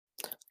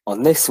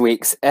On this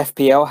week's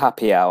FPL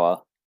Happy Hour.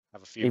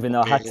 Have a few Even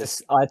more though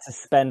beers. I had to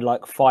spend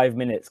like 5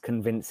 minutes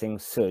convincing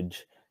Suj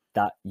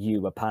that you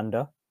were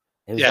Panda.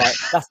 He was Yeah. like,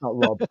 "That's not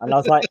Rob," and I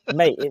was like,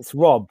 "Mate, it's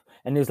Rob,"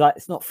 and he was like,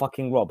 "It's not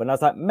fucking Rob," and I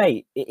was like,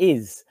 "Mate, it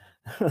is."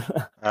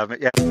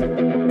 Yeah.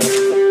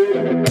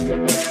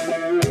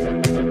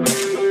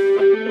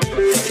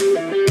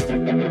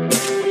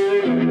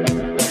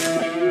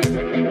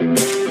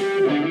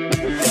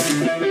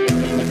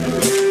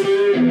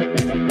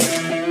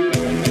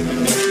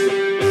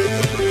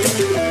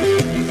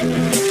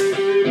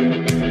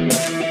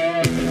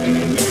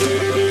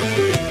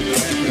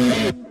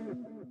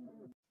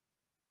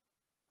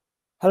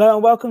 Hello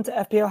and welcome to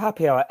FPL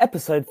Happy Hour,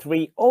 episode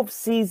 3 of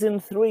season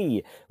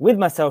 3, with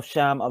myself,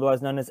 Sham,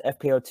 otherwise known as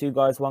FPL 2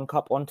 Guys 1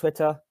 Cup on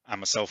Twitter.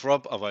 And myself,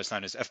 Rob, otherwise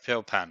known as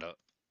FPL Panda.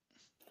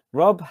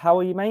 Rob, how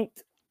are you,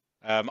 mate?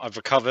 I've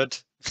recovered.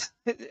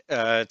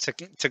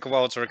 Took a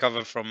while to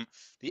recover from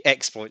the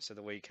exploits of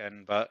the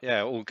weekend, but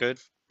yeah, all good.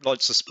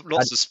 Lots of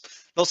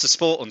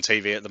sport on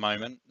TV at the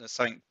moment. There's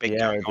something big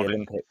going the on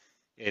Olympics.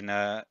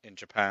 in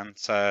Japan.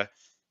 So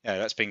yeah,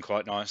 that's been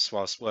quite nice.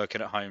 Whilst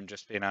working at home,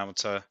 just being able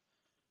to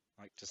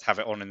just have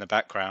it on in the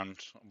background.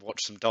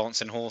 Watch some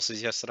dancing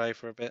horses yesterday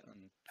for a bit.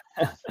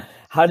 And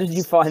How did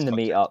you find the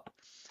meetup?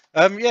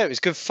 Yeah, it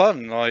was good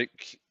fun.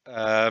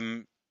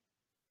 From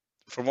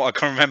what I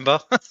can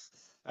remember,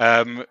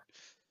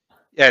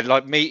 yeah,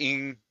 like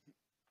meeting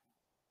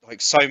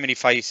like so many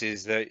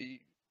faces that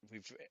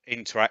we've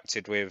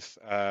interacted with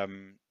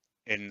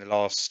in the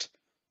last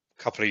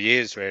couple of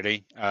years,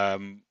 really. Yeah,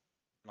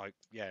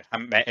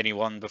 haven't met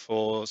anyone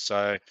before,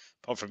 so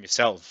apart from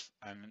yourself,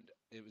 and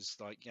it was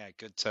like, yeah,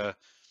 good to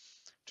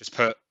just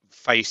put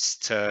face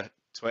to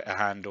Twitter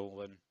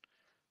handle and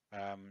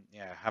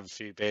yeah, have a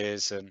few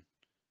beers and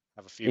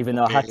have a few Even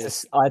more though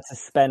beers. I had to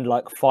spend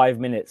like 5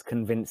 minutes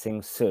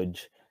convincing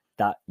Suj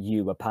that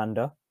you were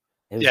Panda.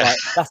 He was Yeah. like,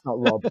 "That's not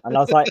Rob," and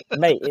I was like,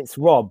 "Mate, it's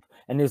Rob,"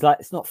 and he was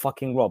like, "It's not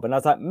fucking Rob," and I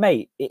was like,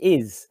 "Mate, it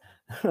is."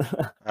 Yeah,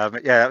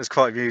 that was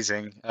quite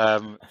amusing.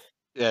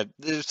 Yeah,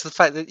 it's the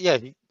fact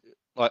that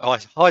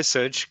hi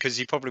Serge, because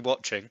you're probably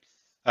watching.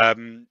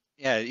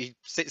 Yeah, he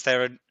sits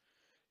there and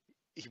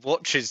he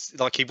watches the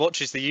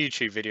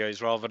YouTube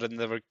videos rather than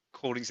the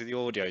recordings of the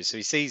audio, so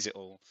he sees it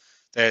all.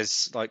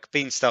 There's like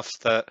been stuff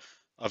that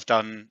I've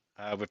done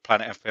with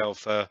Planet FPL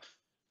for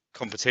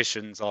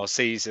competitions last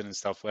season and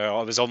stuff where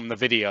I was on the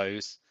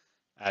videos,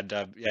 and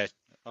yeah,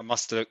 I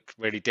must look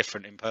really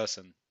different in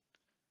person.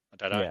 I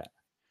don't know. Yeah,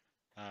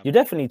 you're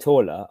definitely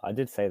taller. I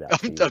did say that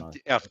to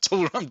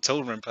you. I'm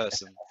taller in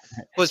person.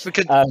 Well, it's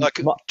because Um, like,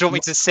 do you want me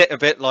to sit a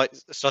bit like?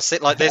 Should I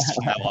sit like this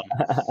from now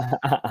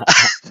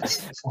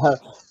on?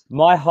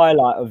 My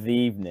highlight of the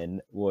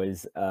evening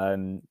was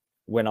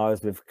when I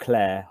was with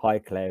Claire. Hi,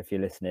 Claire, if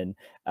you're listening.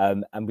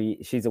 And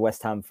she's a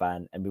West Ham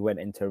fan, and we went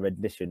into a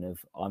rendition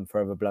of "I'm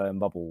Forever Blowing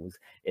Bubbles"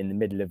 in the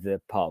middle of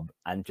the pub,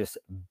 and just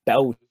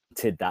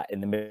belted that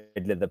in the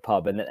middle of the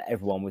pub, and then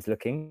everyone was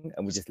looking,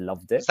 and we just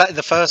loved it. Was that in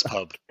the first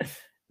pub?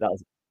 That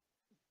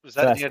Was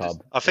that first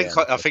pub. I think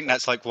Yeah, I think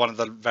that's like one of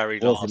the very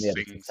was in the last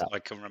editor's things tap. I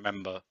can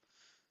remember.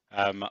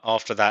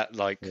 After that,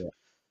 like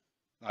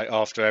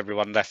after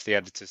everyone left the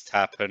editor's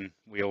tap and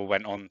we all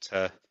went on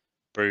to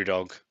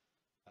Brewdog.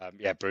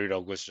 Yeah,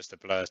 Brewdog was just a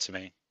blur to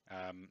me.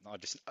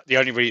 The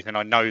only reason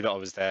I know that I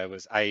was there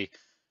was I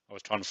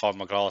was trying to find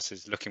my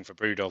glasses, looking for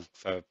Brewdog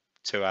for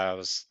 2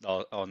 hours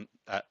on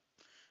at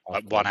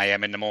like 1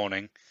 a.m. in the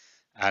morning,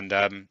 and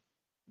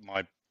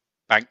my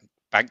bank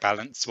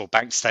balance or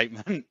bank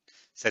statement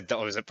said that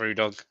I was at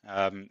Brewdog.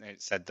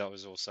 It said that I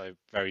was also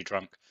very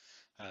drunk.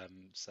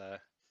 So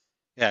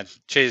yeah,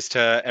 cheers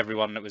to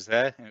everyone that was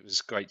there. It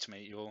was great to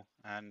meet you all,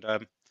 and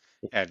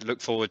yeah,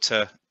 look forward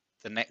to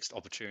the next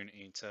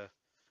opportunity to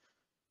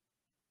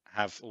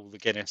have all the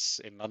Guinness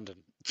in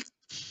London.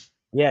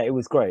 Yeah, it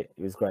was great.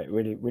 It was great.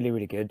 Really, really,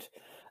 really good.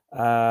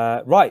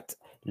 Right,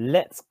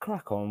 let's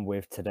crack on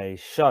with today's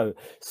show.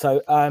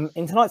 So,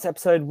 in tonight's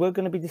episode, we're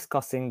going to be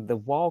discussing the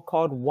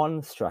Wildcard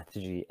 1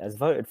 strategy as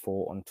voted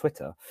for on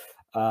Twitter.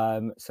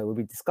 So we'll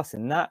be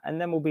discussing that,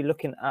 and then we'll be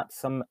looking at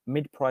some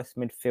mid-price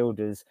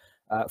midfielders,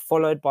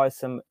 followed by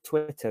some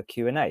Twitter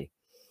Q&A.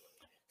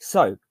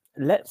 So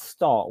let's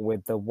start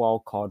with the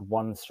Wildcard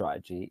 1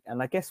 strategy.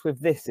 And I guess with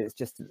this, it's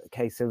just a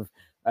case of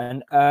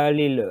an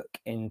early look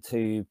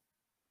into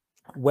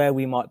where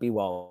we might be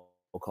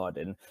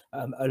wildcarding.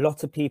 A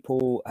lot of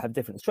people have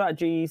different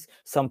strategies.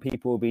 Some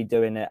people will be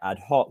doing it ad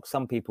hoc.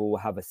 Some people will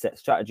have a set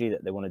strategy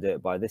that they want to do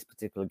it by this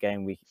particular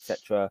game week,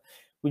 etc.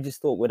 We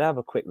just thought we'd have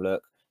a quick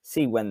look,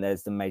 see when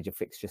there's the major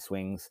fixture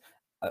swings,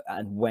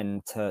 and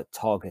when to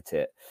target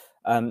it.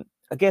 I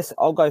guess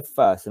I'll go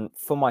first. And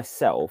for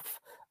myself,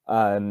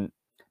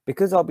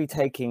 because I'll be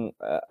taking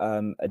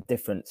a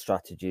different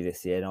strategy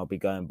this year, and I'll be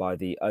going by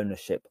the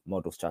ownership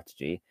model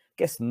strategy. I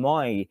guess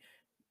my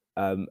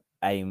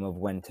aim of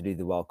when to do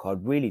the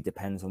wildcard really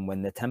depends on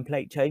when the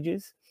template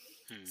changes.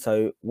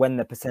 So when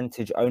the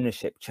percentage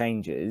ownership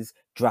changes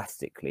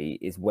drastically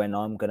is when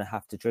I'm going to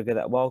have to trigger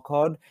that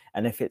wildcard.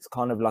 And if it's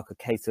kind of like a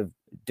case of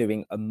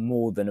doing a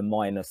more than a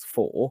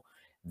 -4,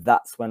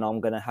 that's when I'm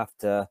going to have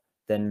to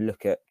then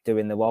look at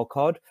doing the wild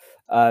card.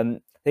 I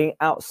think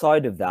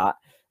outside of that,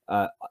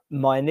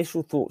 my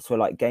initial thoughts were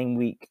like game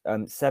week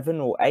 7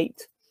 or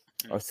 8.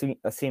 I've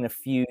seen a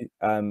few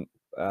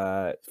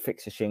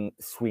fixture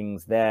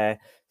swings there.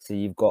 So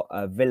you've got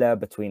Villa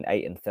between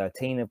 8 and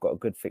 13. Have got a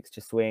good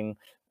fixture swing.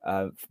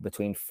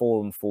 Between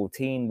 4 and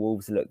 14,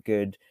 Wolves look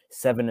good.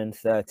 7 and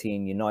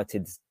 13,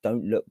 United's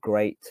don't look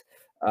great.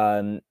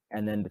 And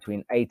then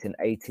between 8 and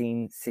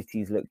 18,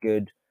 City's look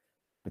good.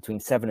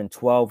 Between 7 and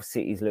 12,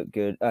 City's look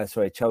good.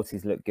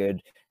 Chelsea's look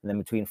good. And then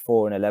between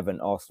 4 and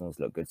 11, Arsenal's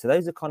look good. So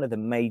those are kind of the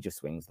major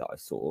swings that I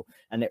saw.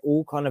 And it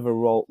all kind of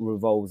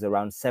revolves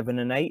around 7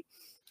 and 8.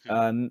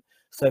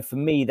 So for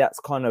me, that's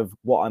kind of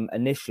what I'm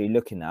initially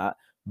looking at.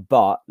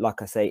 But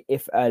like I say,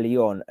 if early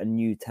on a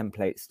new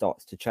template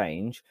starts to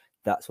change,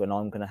 that's when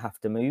I'm going to have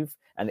to move.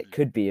 And it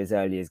could be as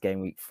early as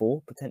game week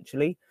 4,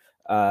 potentially.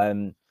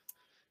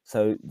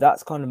 So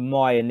that's kind of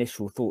my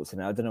initial thoughts on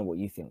it. I don't know what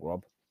you think,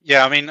 Rob.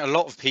 Yeah, I mean, a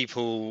lot of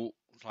people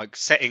like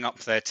setting up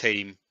their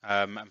team.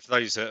 And for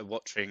those that are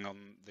watching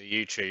on the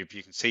YouTube,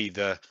 you can see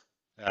the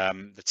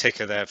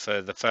ticker there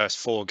for the first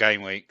 4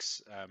 game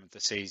weeks of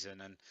the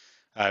season. And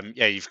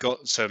yeah, you've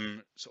got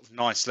some sort of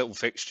nice little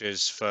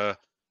fixtures for a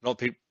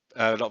lot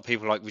of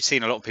people. Like we've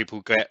seen a lot of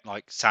people get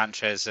like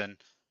Sanchez and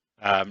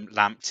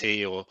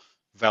Lamptey or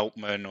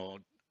Veltman or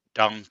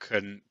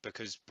Duncan,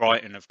 because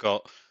Brighton have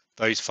got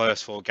those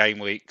first 4 game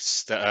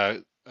weeks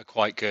that are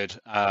quite good.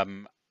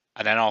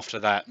 And then after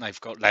that,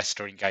 they've got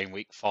Leicester in game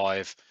week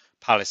 5,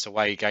 Palace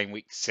away game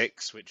week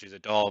 6, which is a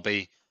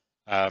derby,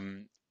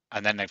 and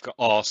then they've got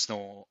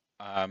Arsenal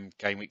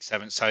game week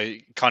 7. So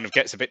it kind of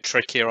gets a bit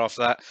trickier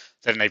after that.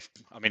 Then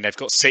they've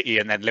got City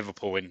and then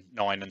Liverpool in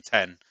 9 and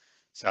 10.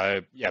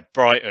 So yeah,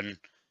 Brighton,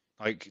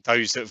 like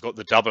those that have got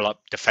the double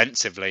up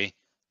defensively,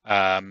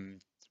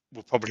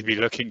 will probably be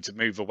looking to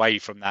move away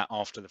from that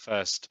after the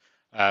first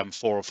 4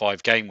 or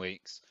 5 game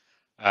weeks.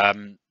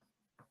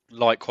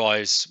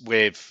 Likewise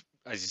with,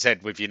 as you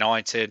said, with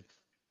United,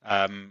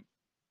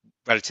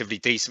 relatively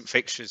decent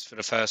fixtures for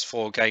the first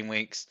 4 game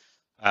weeks.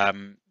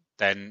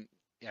 Then,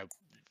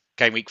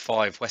 game week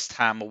 5, West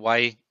Ham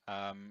away,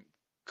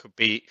 could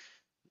be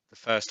the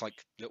first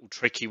like little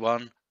tricky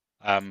one.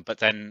 But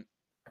then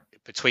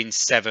between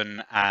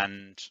 7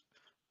 and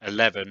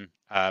 11,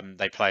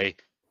 they play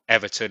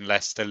Everton,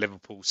 Leicester,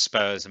 Liverpool,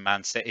 Spurs, and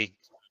Man City.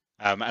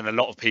 And a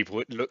lot of people,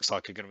 it looks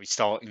like, are going to be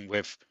starting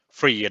with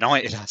 3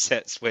 United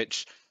assets,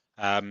 which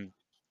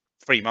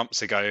 3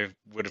 months ago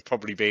would have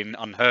probably been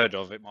unheard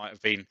of. It might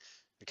have been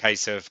the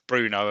case of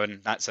Bruno,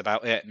 and that's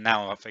about it.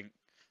 Now I think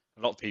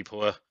a lot of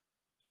people are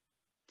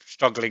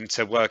struggling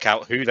to work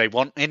out who they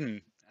want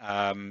in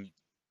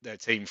their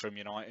team from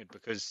United,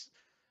 because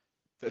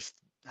of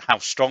how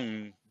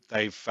strong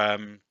they've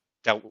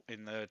dealt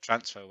in the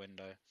transfer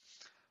window.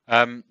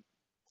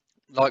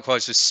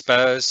 Likewise with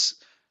Spurs,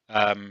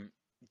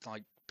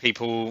 like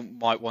people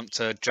might want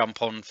to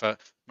jump on for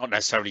not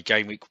necessarily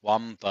game week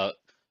 1, but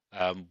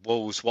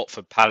Wolves,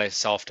 Watford,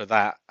 Palace after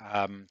that.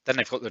 Then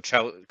they've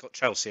got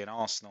Chelsea and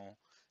Arsenal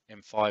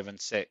in 5 and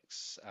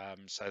 6.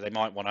 So they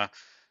might want to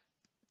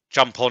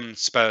jump on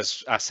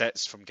Spurs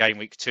assets from game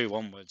week 2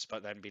 onwards,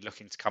 but then be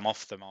looking to come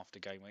off them after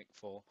game week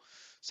 4.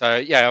 So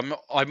yeah,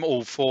 I'm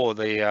all for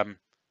the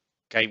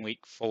game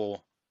week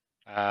 4.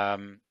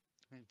 Let's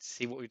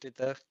see what we did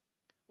there.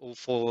 All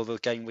for the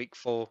game week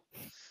 4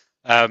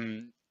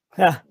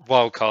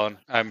 wildcard,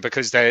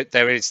 because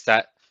there is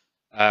that,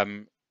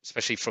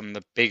 especially from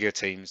the bigger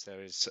teams,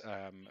 there is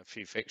a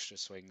few fixture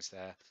swings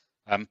there.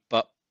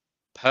 But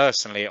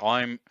personally,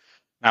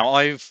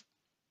 I've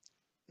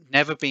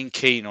never been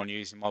keen on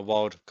using my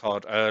wild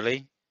card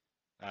early.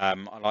 I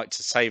like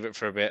to save it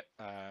for a bit,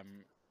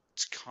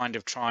 to kind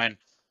of try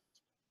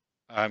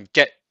and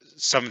get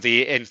some of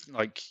the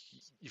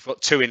you've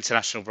got 2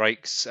 international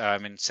breaks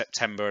in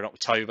September and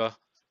October.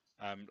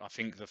 I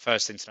think the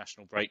first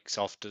international breaks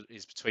after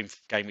is between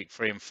game week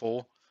 3 and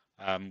 4,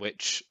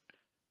 which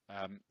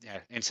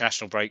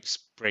international breaks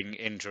bring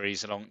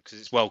injuries along because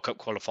it's World Cup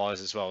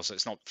qualifiers as well, so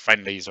it's not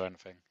friendlies or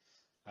anything.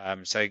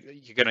 So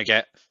you're going to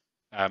get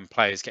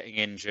players getting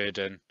injured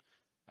and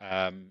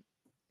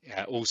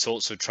all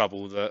sorts of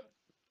trouble that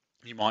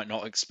you might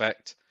not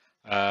expect.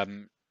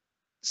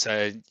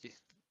 So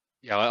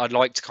yeah, I'd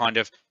like to kind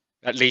of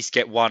at least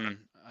get 1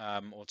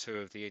 or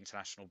 2 of the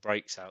international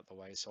breaks out the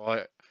way.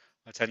 So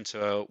I tend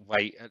to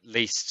wait at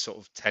least sort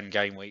of 10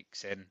 game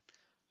weeks in,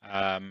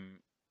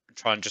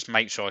 try and just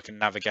make sure I can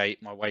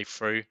navigate my way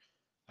through.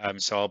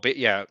 So I'll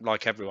be,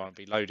 like everyone, I'll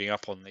be loading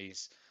up on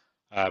these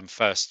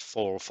first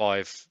 4 or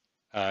 5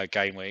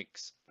 game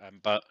weeks,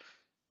 but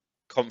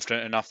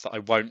confident enough that I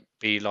won't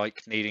be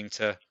like needing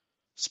to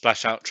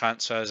splash out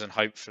transfers, and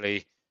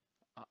hopefully,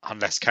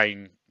 unless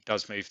Kane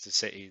does move to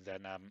City,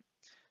 then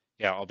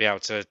I'll be able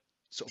to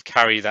sort of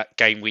carry that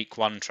game week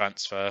 1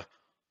 transfer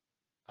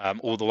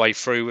all the way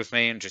through with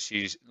me, and just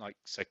use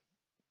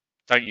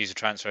don't use a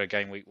transfer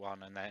game week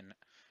 1 and then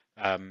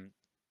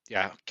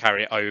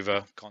carry it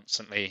over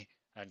constantly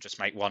and just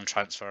make 1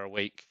 transfer a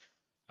week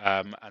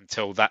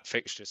until that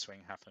fixture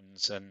swing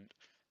happens. And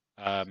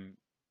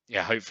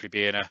yeah, hopefully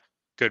be in a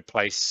good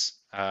place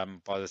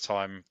by the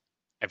time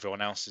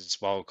everyone else is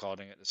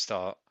wildcarding at the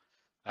start.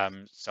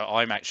 So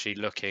I'm actually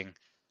looking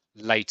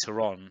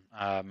later on,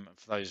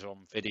 for those on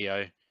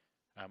video,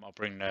 I'll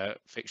bring the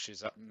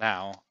fixtures up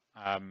now.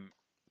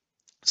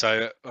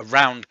 So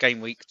around game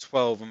week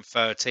 12 and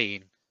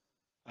 13,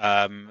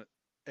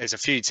 there's a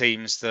few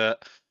teams that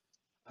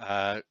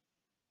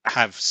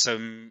have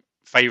some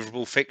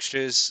favourable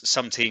fixtures,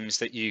 some teams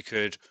that you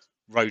could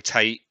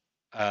rotate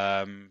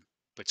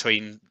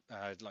between,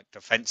 like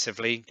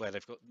defensively, where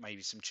they've got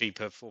maybe some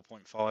cheaper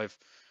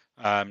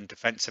 4.5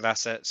 defensive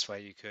assets, where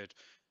you could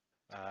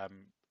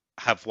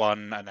have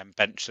one and then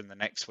bench them the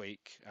next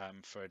week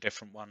for a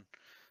different one.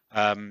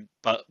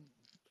 But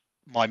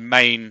my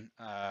main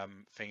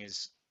thing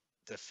is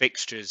the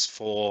fixtures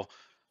for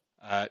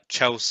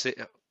Chelsea,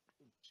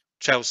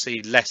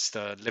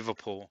 Leicester,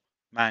 Liverpool,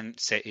 Man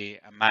City,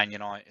 and Man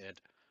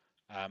United,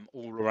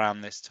 all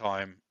around this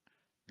time,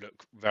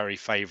 look very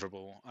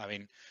favourable. I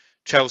mean,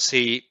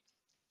 Chelsea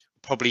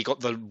probably got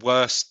the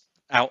worst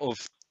out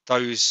of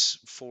those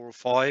 4 or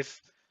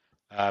 5.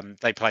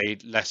 They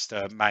played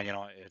Leicester, Man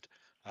United,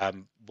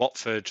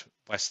 Watford,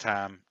 West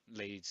Ham,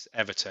 Leeds,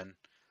 Everton.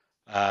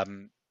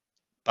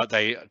 But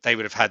they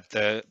would have had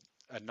a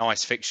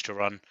nice fixture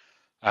run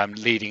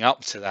leading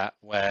up to that,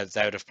 where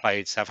they would have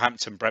played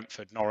Southampton,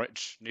 Brentford,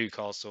 Norwich,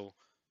 Newcastle,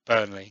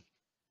 Burnley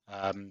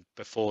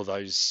before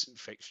those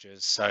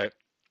fixtures. So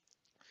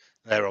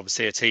they're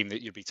obviously a team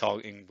that you'd be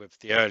targeting with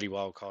the early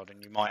wildcard,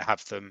 and you might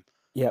have them.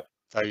 Yep.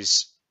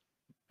 Those,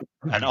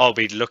 and I'll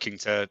be looking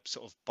to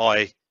sort of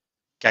buy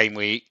game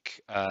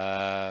week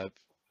 7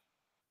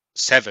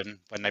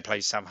 when they play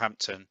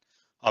Southampton.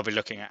 I'll be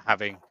looking at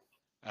having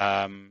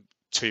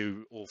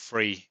 2 or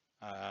 3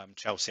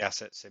 Chelsea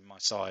assets in my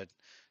side.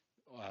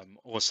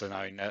 Also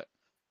knowing that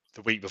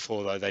the week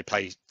before, though, they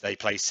play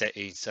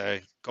City, so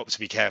got to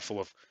be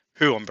careful of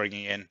who I'm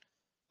bringing in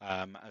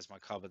as my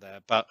cover there.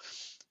 But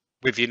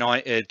with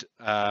United,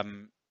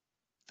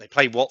 they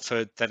play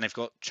Watford, then they've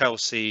got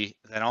Chelsea,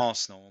 then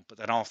Arsenal, but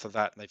then after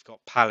that they've got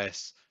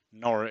Palace,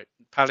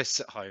 Palace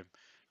at home,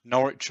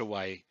 Norwich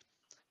away.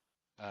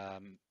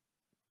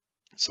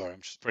 Sorry,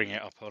 I'm just bringing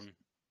it up on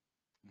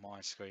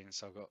my screen.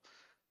 So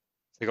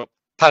they've got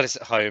Palace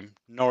at home,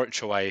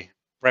 Norwich away,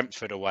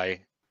 Brentford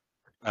away,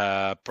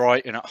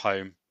 Brighton at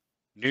home,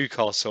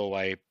 Newcastle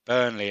away,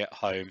 Burnley at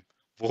home,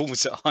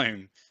 Wolves at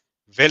home,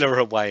 Villa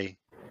away,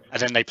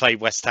 and then they play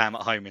West Ham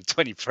at home in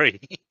 23.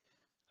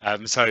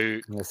 So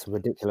that's a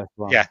ridiculous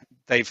one. Yeah,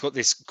 they've got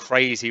this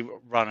crazy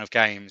run of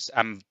games,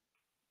 and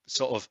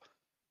sort of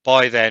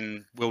by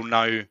then we'll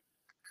know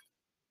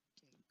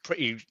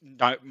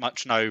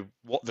much know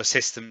what the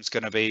system's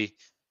going to be.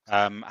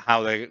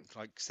 How they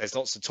there's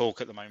lots of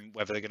talk at the moment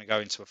whether they're going to go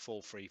into a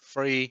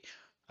 4-3-3,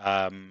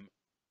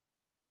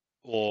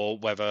 or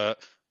whether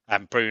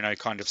Bruno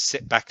kind of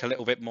sit back a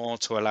little bit more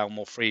to allow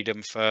more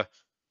freedom for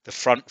the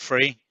front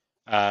three,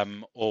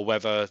 or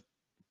whether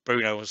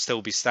Bruno will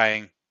still be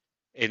staying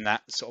in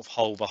that sort of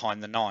hole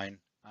behind the 9.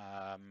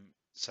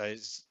 So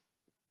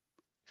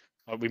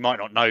we might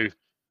not know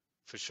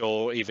for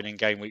sure, even in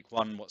game week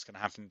 1, what's going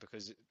to happen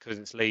because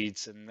it's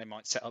Leeds, and they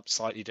might set up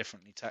slightly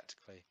differently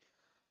tactically.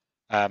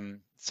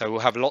 So we'll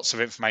have lots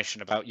of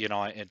information about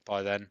United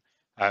by then.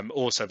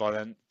 Also by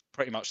then,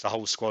 pretty much the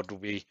whole squad will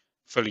be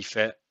fully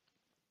fit.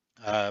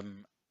 I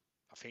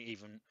think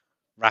even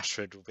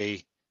Rashford will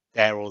be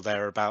there or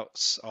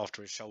thereabouts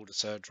after his shoulder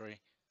surgery.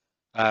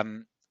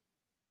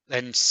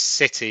 Then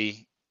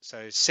City.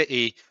 So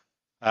City,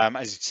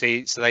 as you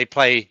see, so they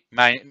play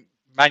Man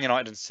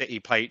United and City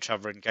play each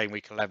other in game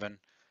week 11,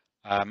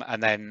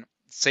 and then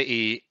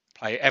City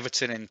play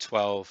Everton in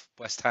 12,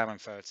 West Ham in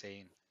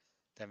 13,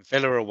 then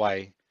Villa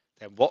away,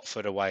 then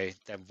Watford away,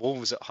 then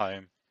Wolves at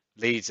home,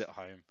 Leeds at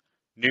home,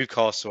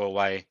 Newcastle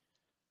away,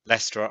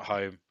 Leicester at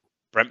home,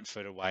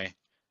 Brentford away.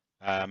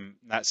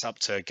 That's up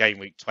to game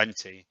week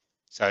 20.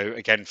 So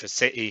again, for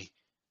City,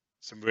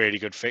 some really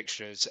good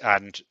fixtures,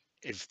 and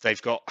if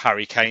they've got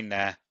Harry Kane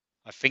there,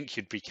 I think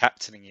you'd be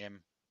captaining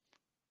him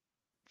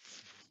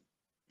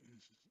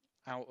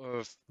out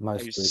of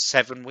those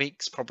 7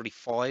 weeks, probably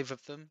 5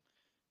 of them.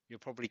 You're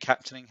probably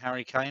captaining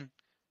Harry Kane.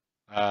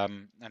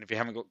 And if you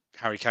haven't got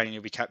Harry Kane,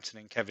 you'll be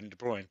captaining Kevin De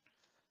Bruyne.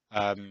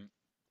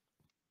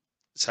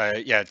 So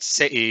yeah,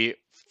 City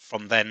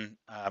from then,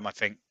 I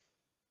think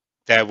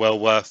they're well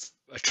worth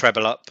a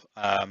treble up.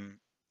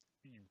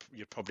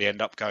 You'd probably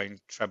end up going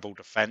treble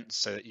defence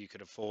so that you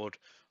could afford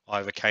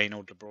either Kane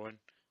or De Bruyne.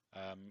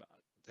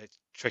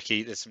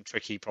 There's some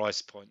tricky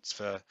price points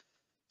for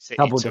City.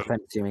 Double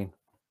defence, you mean?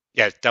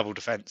 Yeah, double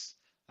defence.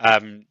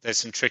 There's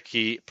some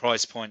tricky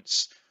price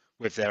points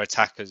with their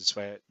attackers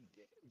where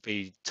it'd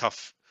be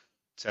tough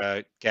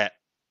to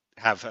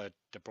have a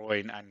De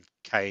Bruyne and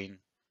Kane,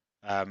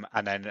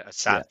 and then a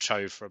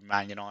Sancho from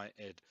Man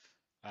United.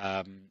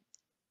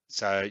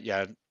 So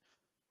yeah,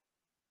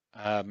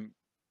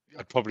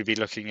 I'd probably be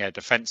looking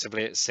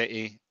defensively at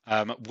City,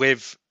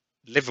 with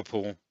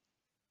Liverpool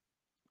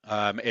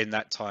in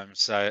that time.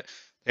 So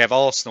they have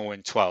Arsenal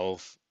in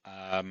 12,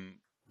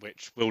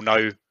 which we'll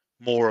know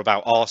more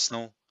about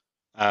Arsenal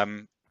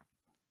come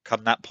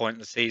that point in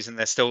the season.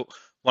 They're still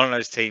one of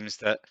those teams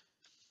that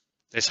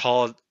it's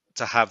hard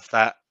to have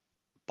that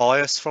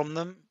bias from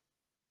them,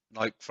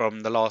 like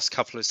from the last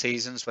couple of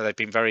seasons where they've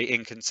been very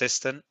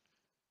inconsistent.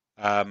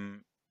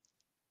 And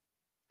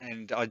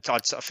I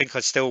think I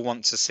still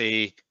want to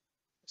see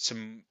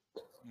some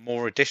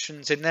more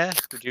additions in there.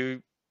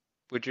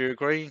 Would you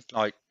agree?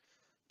 Like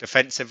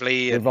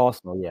defensively With and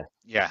Arsenal, yeah.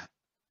 yeah.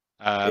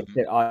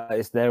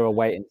 It's there a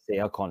wait and see.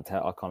 I can't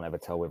tell. I can't ever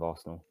tell with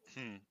Arsenal.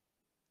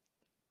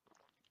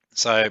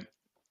 So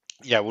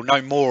yeah, we'll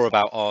know more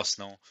about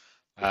Arsenal.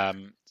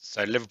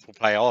 So Liverpool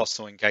play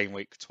Arsenal in game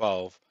week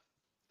 12,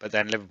 but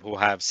then Liverpool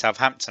have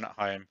Southampton at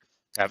home.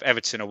 They have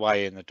Everton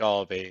away in the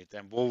derby,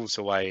 then Wolves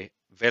away,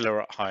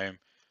 Villa at home,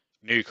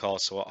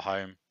 Newcastle at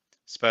home,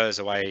 Spurs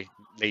away,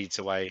 Leeds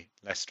away,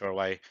 Leicester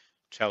away,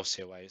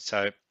 Chelsea away.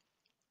 So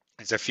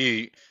there's a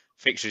few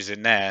fixtures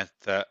in there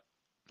that,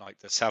 like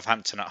the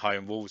Southampton at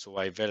home, Wolves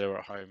away, Villa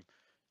at home,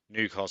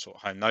 Newcastle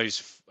at home.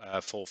 Those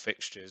 4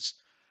 fixtures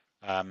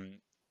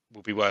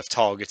will be worth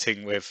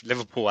targeting with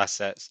Liverpool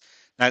assets.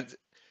 Now,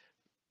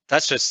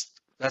 that's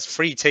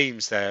 3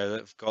 teams there that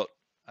have got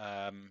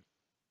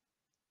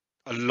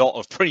a lot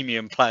of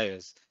premium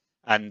players,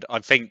 and I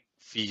think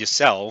for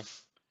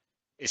yourself,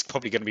 it's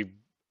probably going to be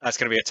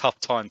a tough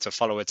time to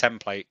follow a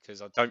template,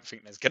 because I don't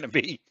think there's going to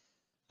be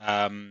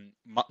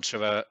much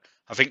of a.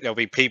 I think there'll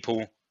be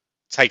people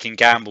taking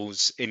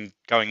gambles in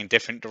going in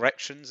different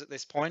directions at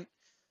this point.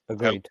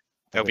 Agreed.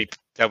 There'll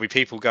be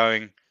people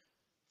going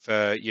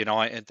for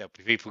United. There'll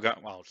be people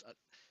going. Well,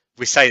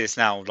 we say this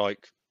now,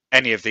 like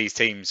any of these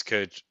teams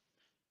could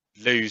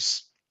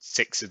lose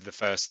 6 of the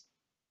first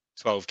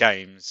 12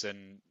 games,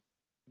 and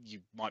you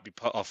might be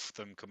put off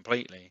them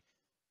completely.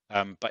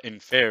 But in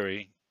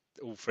theory,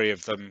 all 3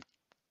 of them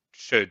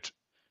should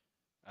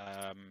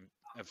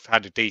have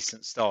had a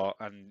decent start.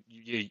 And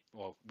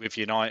with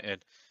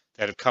United,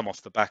 they'd have come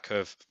off the back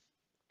of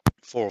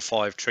 4 or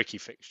 5 tricky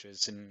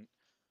fixtures, and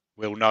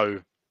we'll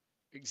know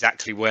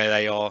exactly where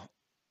they are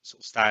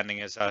sort of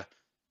standing as a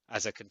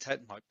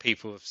contender. Like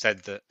people have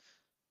said that,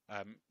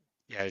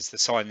 is the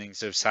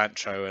signings of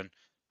Sancho and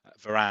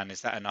Varane,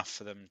 is that enough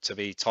for them to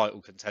be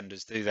title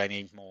contenders? Do they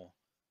need more?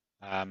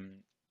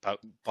 But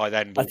by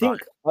then,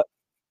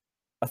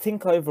 I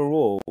think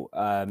overall,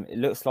 it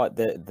looks like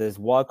there's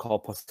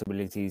wildcard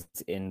possibilities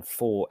in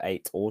 4,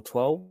 8, or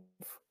 12.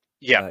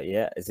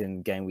 Yeah, as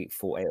in game week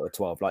 4, 8, or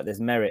 12. Like there's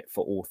merit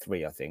for all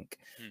 3, I think.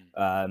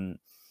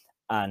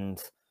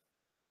 And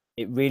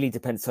it really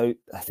depends. So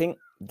I think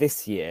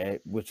this year,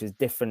 which is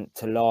different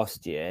to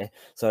last year,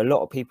 so a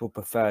lot of people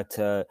prefer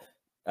to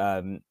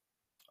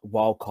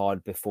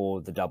wildcard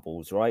before the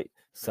doubles, right?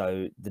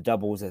 So the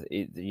doubles are,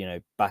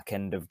 back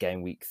end of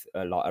game week,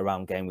 like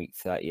around game week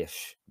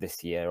 30ish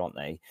this year, aren't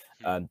they?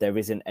 There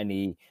isn't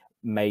any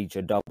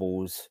major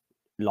doubles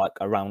like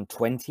around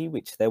 20,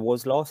 which there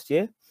was last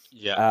year.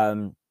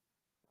 And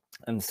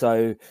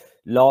so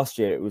last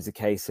year it was a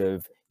case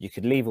of you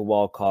could leave a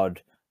wild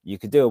card, you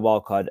could do a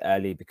wild card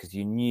early because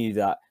you knew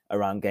that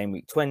around game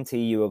week 20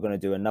 you were going to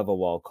do another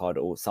wild card,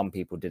 or some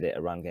people did it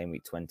around game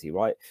week 20,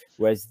 right?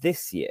 Whereas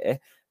this year,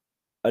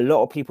 a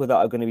lot of people that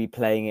are going to be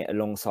playing it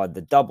alongside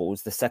the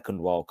doubles, the second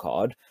wild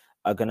card,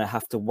 are going to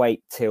have to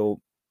wait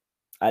till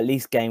at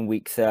least game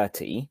week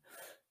 30.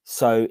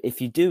 So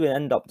if you do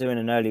end up doing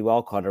an early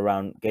wildcard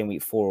around game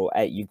week 4 or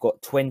 8, you've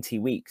got 20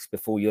 weeks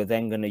before you're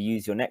then going to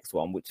use your next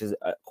one, which is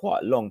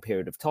quite a long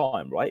period of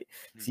time, right?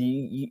 So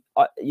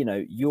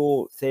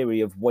your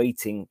theory of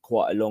waiting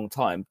quite a long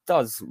time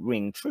does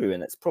ring true,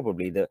 and it's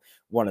probably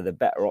one of the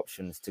better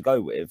options to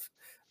go with,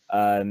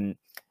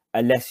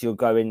 unless you're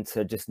going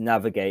to just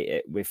navigate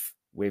it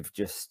with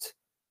just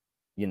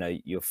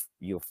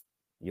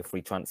your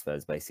free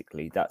transfers.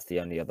 Basically, that's the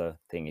only other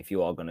thing. If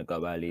you are going to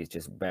go early, is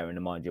just bearing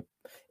in mind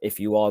if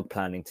you are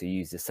planning to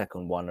use the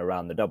second one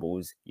around the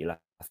doubles, you'll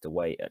have to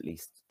wait at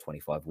least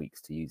 25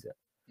 weeks to use it.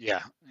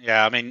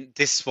 I mean,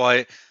 this is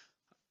why.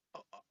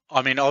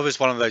 I mean, I was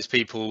one of those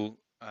people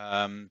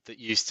that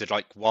used to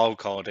like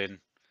wildcard in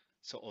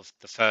sort of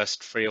the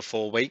first 3 or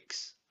 4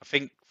 weeks. I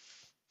think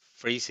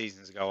 3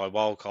 seasons ago I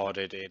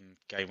wildcarded in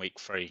game week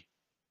 3.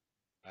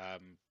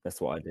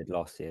 That's what I did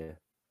last year,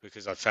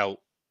 because I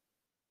felt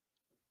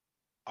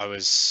I'd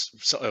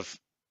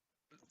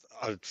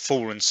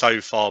fallen so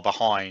far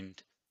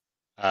behind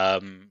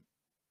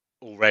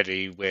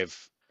already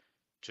with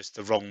just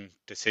the wrong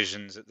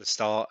decisions at the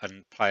start,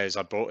 and players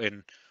I brought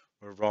in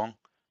were wrong.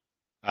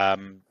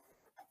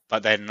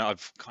 But then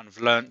I've kind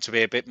of learned to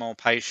be a bit more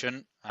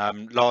patient.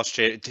 Last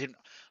year, it didn't.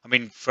 I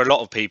mean, for a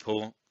lot of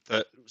people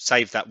that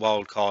saved that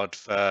wild card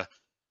for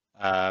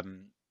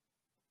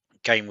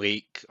game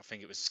week, I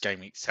think it was game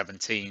week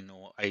 17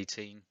 or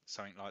 18,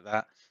 something like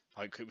that.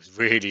 Like it was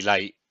really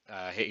late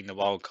hitting the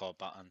wildcard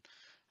button,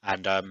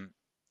 and a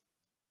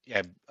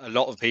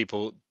lot of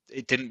people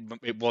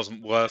it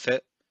wasn't worth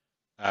it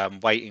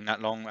waiting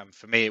that long, and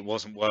for me it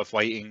wasn't worth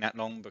waiting that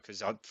long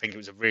because I think it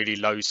was a really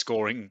low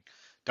scoring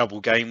double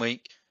game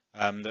week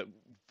that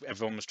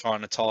everyone was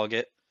trying to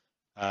target.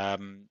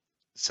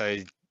 So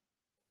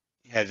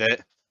yeah,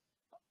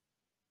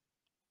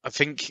 I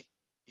think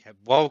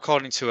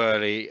wildcarding too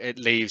early, it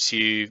leaves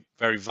you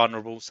very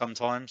vulnerable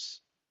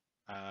sometimes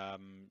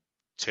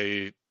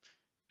to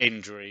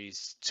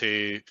injuries,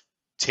 to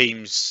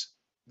teams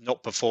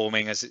not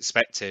performing as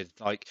expected.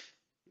 Like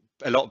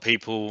a lot of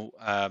people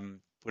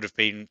would have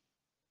been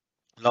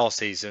last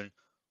season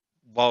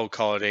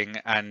wildcarding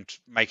and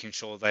making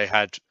sure they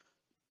had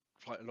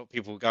like a lot of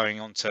people going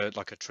on to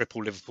like a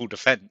triple Liverpool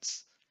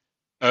defence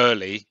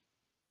early.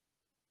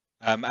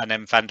 And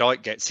then Van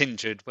Dijk gets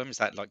injured. When was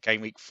that? Like game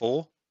week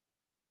 4,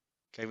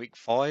 game week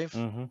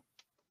 5,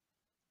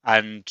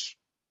 and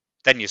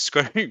then you're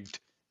screwed.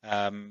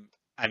 And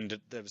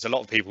there was a lot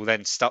of people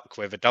then stuck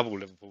with a double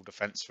Liverpool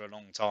defence for a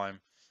long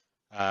time,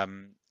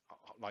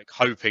 like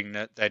hoping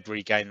that they'd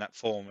regain that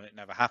form, and it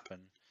never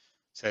happened.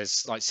 So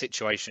it's like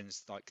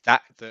situations like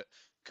that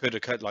could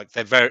occur. Like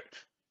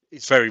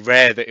it's very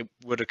rare that it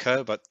would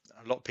occur, but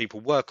a lot of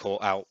people were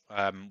caught out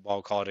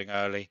wildcarding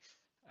early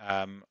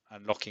and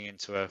locking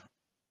into a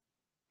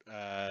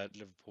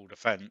Liverpool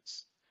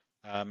defence,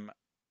 and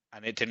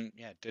it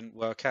didn't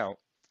work out.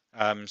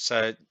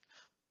 So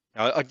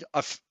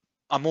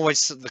I'm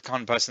always the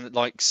kind of person that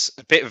likes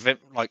a bit of it,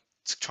 like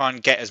to try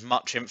and get as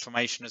much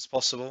information as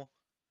possible,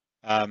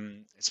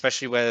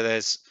 especially where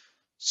there's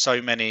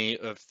so many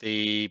of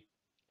the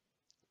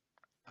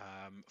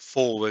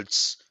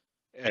forwards,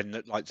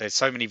 and like there's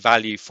so many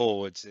value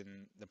forwards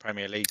in the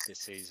Premier League this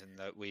season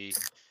that we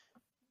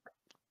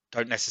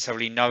don't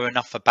necessarily know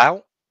enough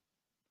about.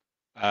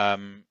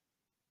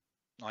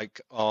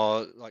 Like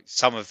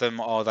some of them,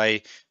 are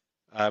they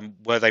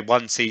were they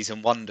one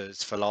season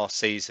wonders for last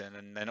season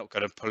and they're not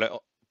going to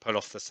pull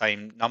off the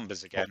same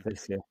numbers again?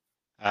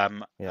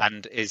 And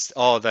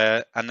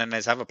and then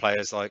there's other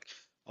players like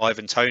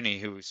Ivan Toney,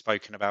 who we've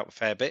spoken about a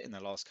fair bit in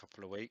the last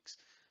couple of weeks.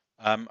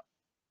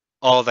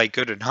 Are they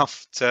good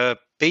enough to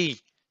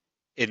be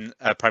in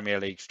a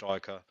Premier League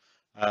striker?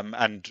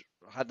 And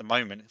at the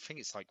moment, I think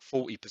it's like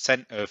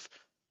 40% of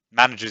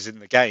managers in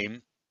the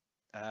game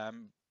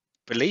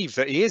believe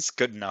that he is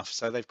good enough,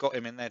 so they've got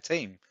him in their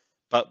team,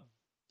 but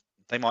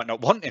they might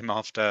not want him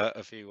after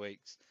a few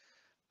weeks.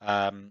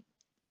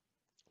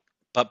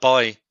 But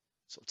by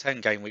sort of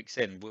 10 game weeks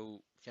in,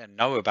 we'll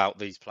know about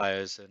these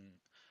players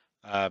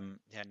and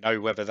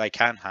know whether they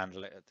can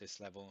handle it at this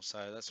level.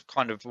 So that's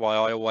kind of why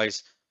I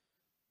always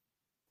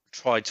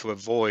try to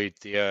avoid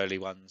the early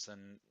ones.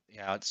 And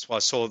that's why I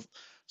saw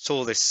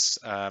this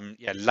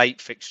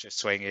late fixture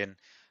swing in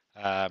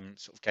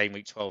sort of game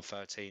week 12,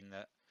 13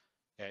 that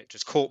it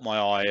just caught my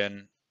eye,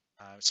 and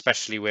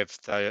especially with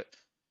the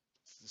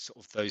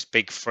sort of those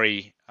big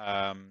three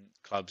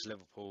clubs,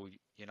 Liverpool,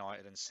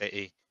 United and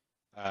City,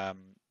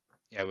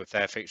 with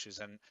their fixtures.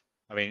 And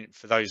I mean,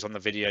 for those on the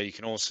video, you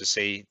can also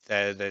see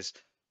there's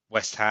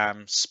West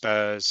Ham,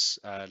 Spurs,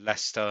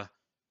 Leicester,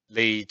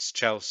 Leeds,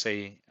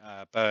 Chelsea,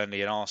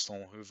 Burnley and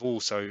Arsenal, who've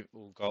also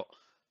all got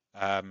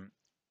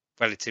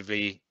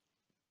relatively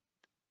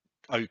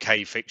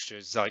okay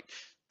fixtures. Like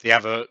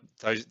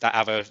that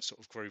other sort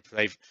of group,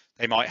 they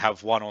might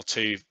have one or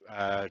two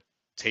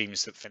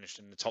teams that finished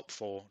in the top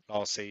 4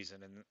 last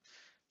season in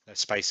the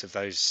space of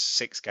those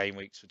 6 game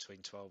weeks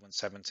between 12 and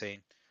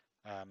 17.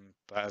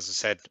 But as I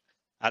said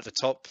at the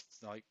top,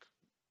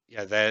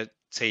 they're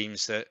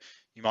teams that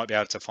you might be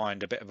able to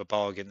find a bit of a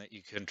bargain that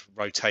you can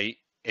rotate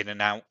in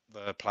and out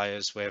the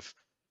players with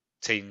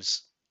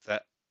teams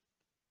that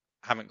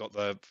haven't got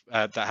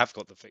that have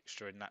got the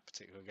fixture in that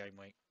particular game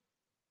week.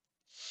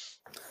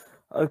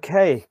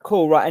 Okay,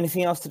 cool. Right,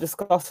 anything else to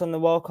discuss on the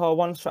Wildcard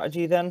 1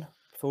 strategy then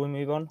before we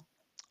move on?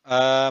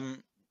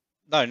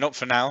 No, not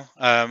for now.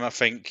 I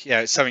think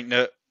it's something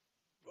that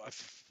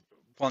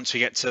once we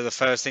get to the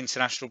first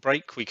international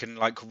break, we can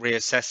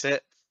reassess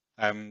it.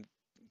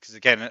 Because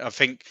again, I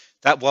think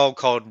that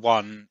Wildcard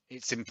 1,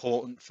 it's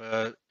important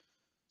for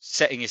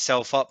setting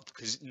yourself up,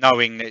 because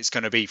knowing that it's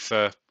going to be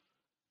for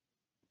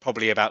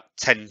probably about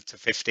 10 to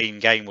 15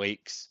 game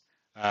weeks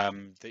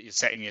that you're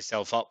setting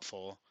yourself up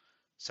for.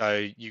 So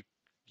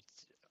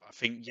I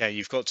think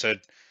you've got to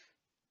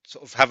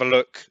sort of have a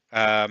look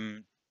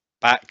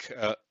back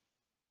at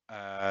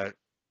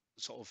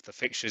sort of the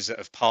fixtures that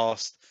have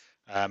passed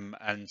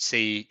and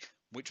see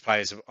which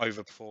players are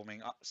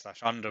overperforming /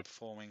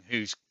 underperforming,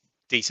 who's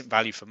decent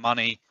value for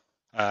money,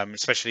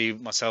 especially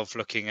myself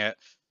looking at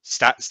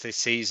stats this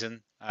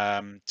season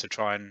to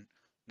try and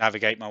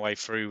navigate my way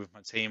through with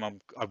my team. I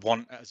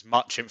want as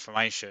much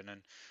information,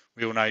 and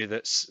we all know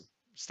that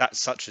stats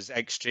such as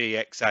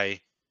XG, XA,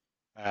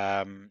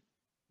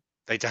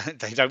 they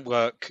don't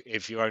work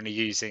if you're only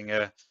using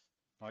a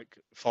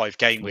 5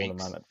 game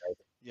weeks.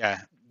 You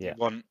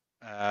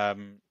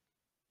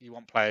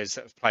want players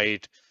that have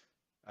played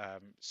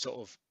sort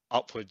of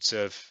upwards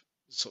of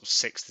sort of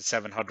 600 to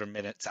 700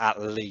 minutes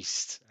at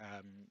least,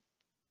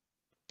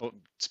 but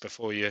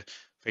before you're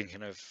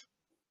thinking of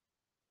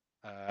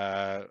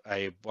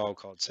a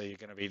wildcard. So you're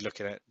going to be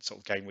looking at sort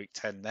of game week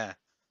 10 there.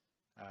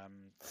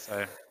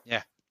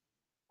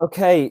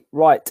 Okay,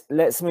 right.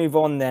 Let's move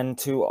on then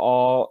to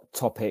our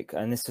topic,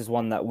 and this is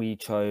one that we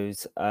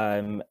chose.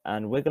 And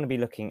we're going to be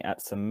looking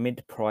at some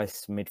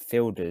mid-price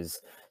midfielders.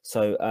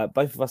 So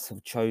both of us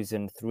have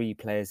chosen 3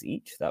 players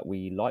each that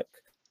we like,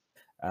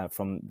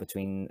 from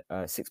between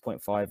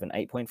 6.5 and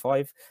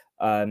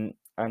 8.5.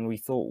 And we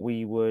thought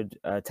we would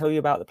tell you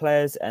about the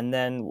players and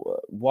then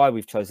why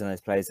we've chosen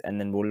those players. And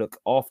then we'll look,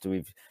 after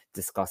we've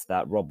discussed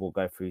that, Rob will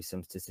go through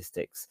some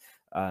statistics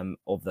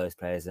of those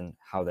players and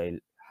how they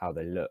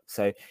look.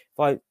 So if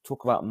I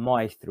talk about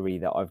my 3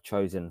 that I've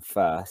chosen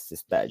first,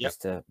 it's better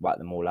just to whack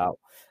them all out.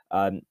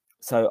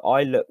 So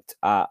I looked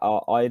at,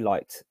 I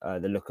liked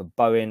the look of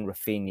Bowen,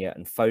 Rafinha,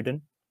 and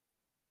Foden.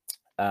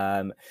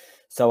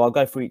 So I'll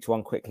go through each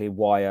one quickly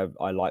why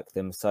I like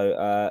them.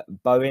 So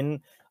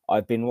Bowen,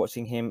 I've been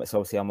watching him. So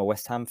obviously I'm a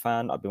West Ham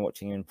fan. I've been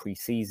watching him in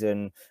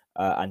pre-season,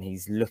 and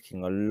he's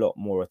looking a lot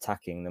more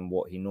attacking than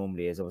what he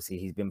normally is. Obviously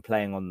he's been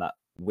playing on that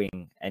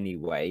wing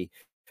anyway,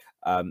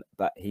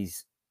 but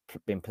he's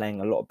been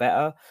playing a lot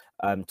better.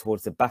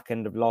 Towards the back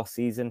end of last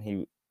season,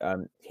 he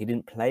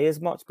didn't play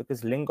as much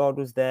because Lingard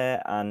was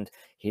there, and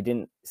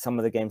some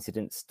of the games he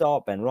didn't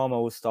start.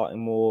 Benrahma was starting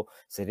more,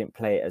 so he didn't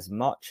play it as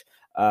much.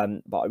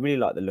 But I really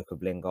like the look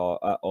of Lingard,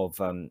 of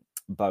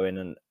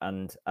Bowen,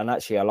 and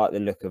actually I like the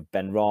look of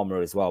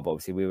Benrahma as well. But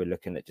obviously we were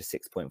looking at just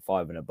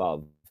 6.5 and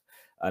above.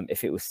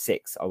 If it was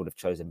 6, I would have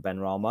chosen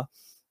Benrahma.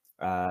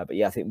 But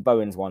yeah, I think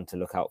Bowen's one to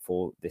look out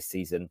for this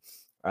season.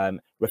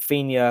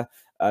 Rafinha,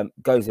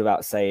 goes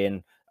without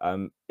saying,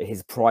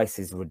 his price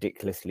is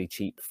ridiculously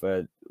cheap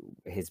for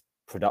his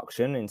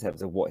production in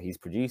terms of what he's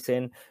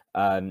producing.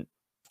 A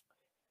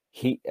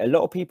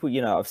lot of people,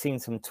 I've seen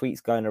some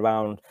tweets going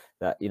around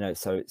that,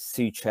 so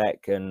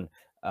Souček and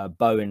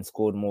Bowen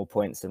scored more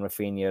points than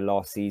Rafinha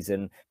last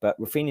season, but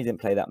Rafinha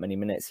didn't play that many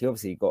minutes. He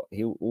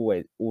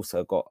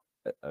also got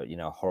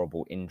a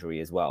horrible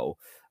injury as well.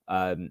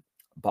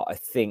 But I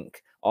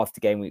think after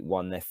game week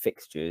 1, their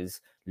fixtures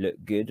look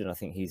good, and I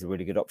think he's a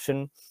really good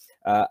option.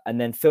 And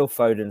then Phil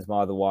Foden's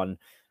my other one.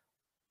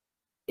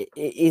 It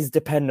is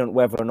dependent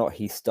whether or not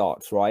he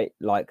starts, right?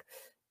 Like,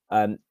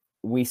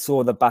 we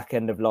saw the back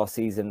end of last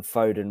season,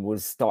 Foden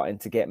was starting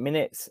to get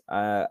minutes.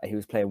 He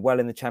was playing well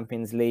in the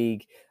Champions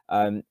League.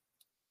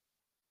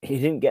 He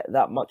didn't get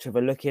that much of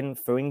a look in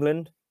for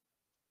England.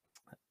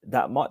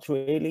 That much,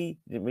 really.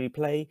 He didn't really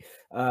play.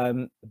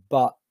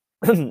 But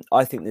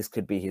I think this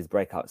could be his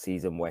breakout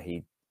season where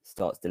he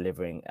starts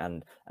delivering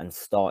and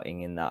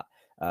starting in that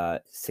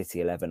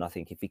City 11. I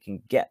think if he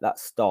can get that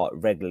start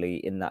regularly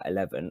in that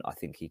 11, I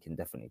think he can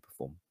definitely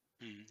perform.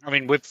 I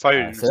mean, with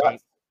Foden,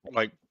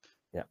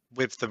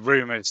 with the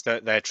rumours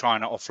that they're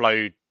trying to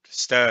offload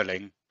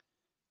Sterling,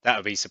 that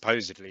would be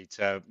supposedly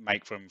to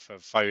make room for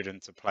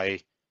Foden to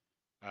play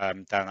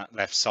down that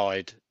left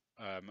side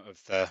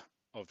of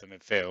the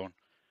midfield.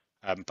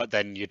 But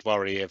then you'd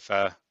worry if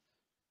a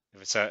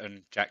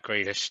certain Jack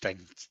Grealish then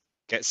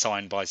gets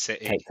signed by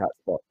City, take that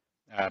spot.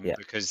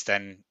 Because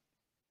then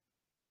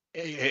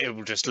it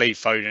will just leave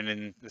Foden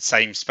in the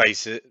same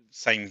space,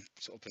 same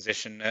sort of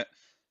position that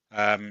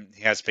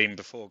he has been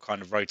before,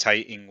 kind of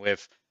rotating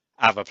with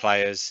other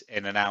players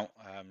in and out.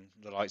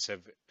 The likes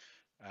of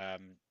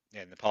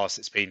in the past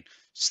it's been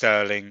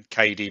Sterling,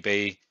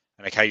 KDB,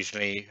 and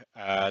occasionally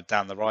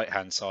down the right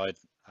hand side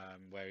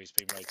where he's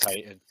been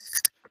rotated.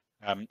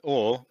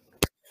 Or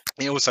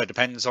it also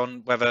depends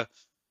on whether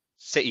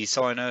City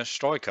sign a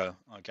striker,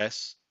 I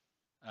guess.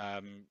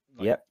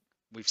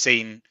 We've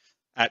seen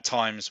at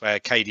times where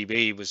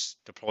KDB was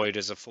deployed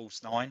as a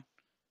false 9,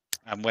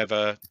 and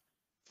whether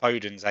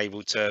Foden's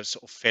able to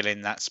sort of fill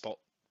in that spot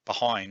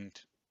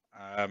behind,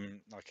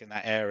 like in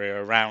that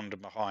area around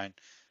and behind,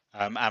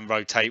 and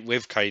rotate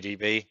with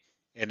KDB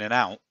in and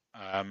out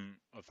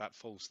of that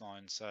false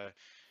 9. So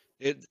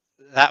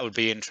that would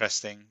be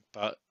interesting,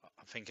 but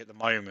I think at the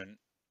moment,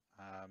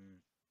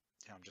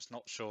 I'm just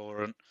not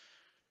sure, and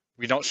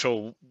we're not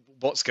sure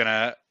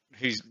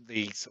who's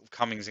the sort of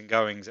comings and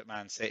goings at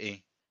Man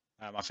City.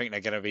 I think they're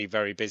going to be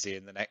very busy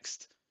in the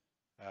next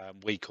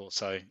week or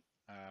so.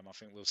 I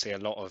think we'll see a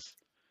lot of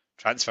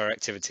transfer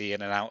activity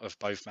in and out of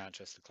both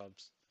Manchester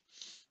clubs.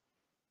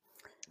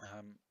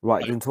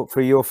 Right, you can talk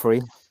through your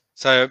 3.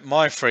 So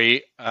my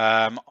 3,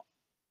 I've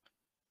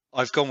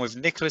gone with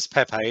Nicolas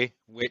Pepe,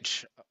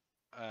 which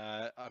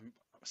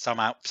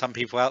some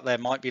people out there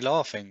might be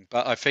laughing,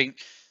 but I think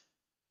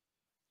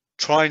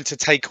trying to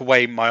take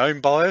away my own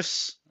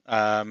bias,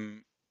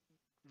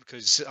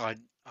 because I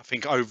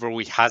think overall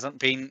he hasn't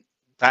been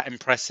that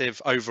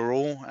impressive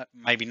overall,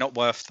 maybe not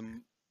worth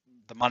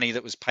the money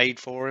that was paid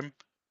for him.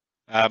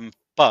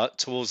 But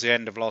towards the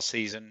end of last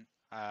season,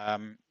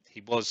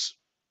 he was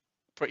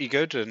pretty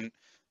good and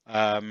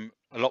a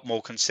lot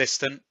more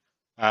consistent,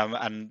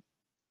 and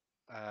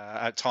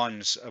at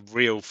times a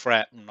real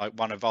threat, like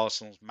one of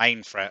Arsenal's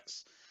main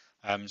threats.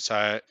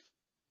 So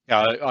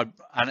yeah,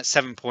 and at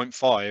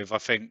 7.5, I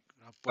think,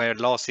 where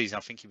last season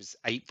I think he was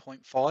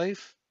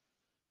 8.5.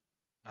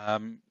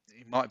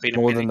 He might have been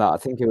more than that. I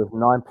think it was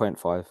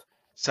 9.5.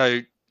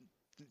 So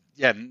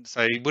yeah,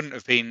 so he wouldn't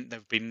have been.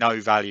 There'd been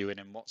no value in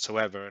him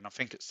whatsoever. And I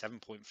think at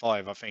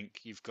 7.5, I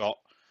think you've got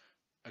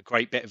a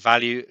great bit of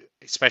value,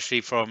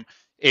 especially from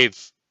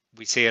if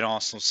we see an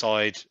Arsenal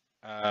side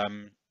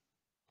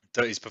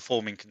that is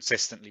performing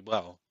consistently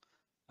well.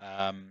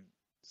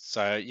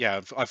 So yeah,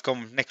 I've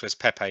gone with Nicolas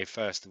Pepe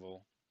first of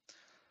all.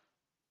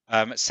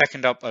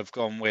 Second up, I've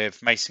gone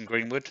with Mason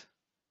Greenwood.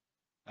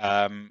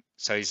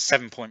 So he's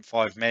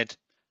 7.5 mid.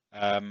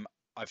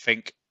 I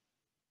think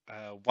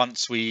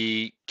once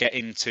we get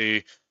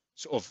into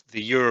sort of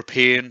the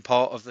European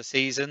part of the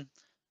season,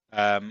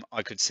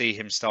 I could see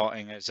him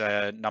starting as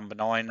a number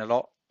 9 a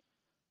lot,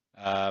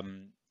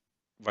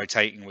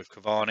 rotating with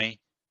Cavani.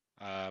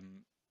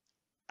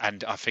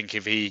 And I think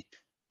if he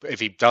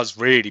does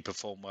really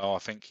perform well, I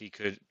think he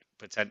could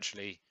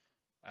potentially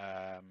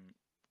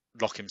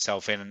lock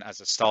himself in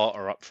as a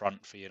starter up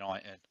front for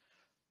United.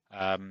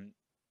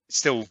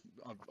 Still,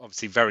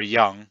 obviously, very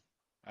young,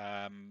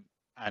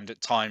 and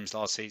at times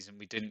last season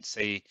we didn't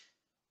see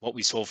what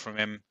we saw from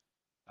him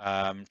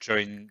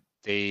during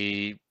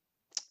the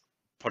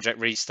Project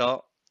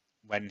Restart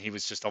when he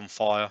was just on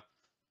fire.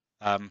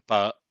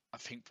 But I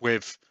think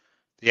with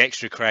the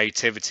extra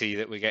creativity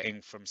that we're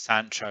getting from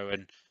Sancho,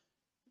 and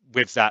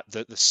with that,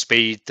 the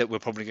speed that we're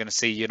probably going to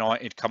see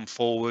United come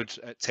forward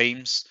at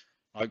teams,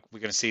 like we're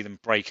going to see them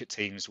break at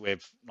teams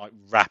with like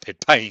rapid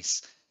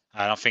pace,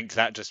 and I think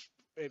that just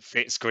it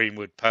fits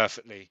Greenwood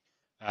perfectly.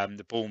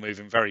 The ball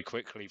moving very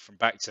quickly from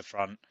back to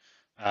front,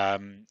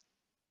 and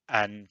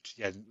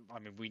yeah, I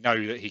mean we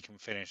know that he can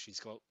finish.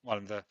 He's got one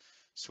of the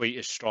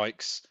sweetest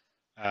strikes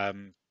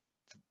in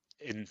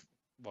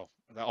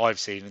that I've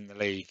seen in the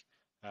league.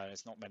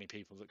 There's not many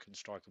people that can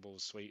strike a ball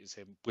as sweet as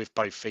him with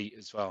both feet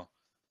as well.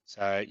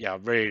 So yeah, I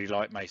really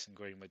like Mason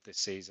Greenwood this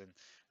season,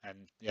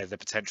 and yeah, the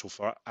potential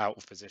for out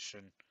of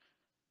position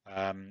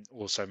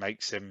also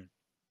makes him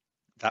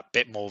that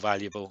bit more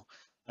valuable.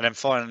 And then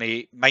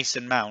finally,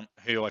 Mason Mount,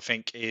 who I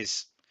think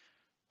is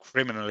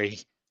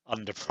criminally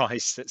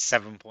underpriced at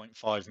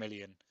 7.5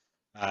 million.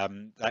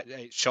 That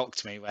it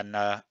shocked me when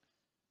I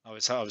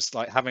was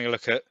like having a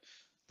look at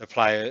the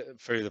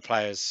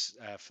players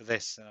for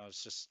this, and I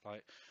was just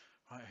like,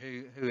 right,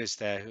 who is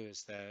there in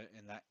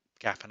that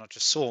gap? And I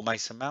just saw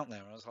Mason Mount there,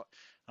 and I was like,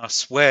 I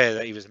swear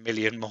that he was a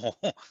million more,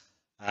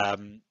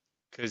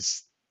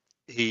 because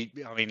he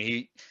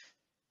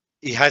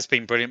has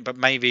been brilliant, but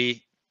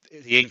maybe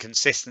the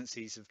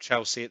inconsistencies of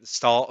Chelsea at the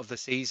start of the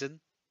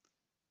season,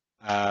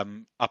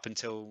 up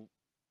until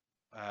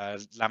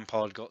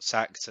Lampard got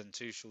sacked and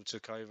Tuchel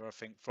took over. I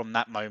think from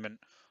that moment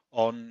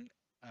on,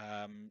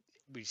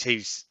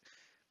 he's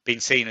been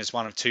seen as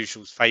one of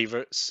Tuchel's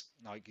favourites.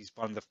 Like he's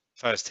one of the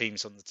first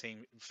names on the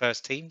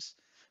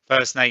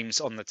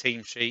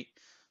team sheet.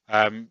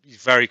 He's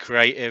very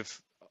creative,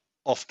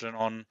 often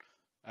on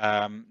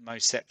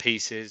most set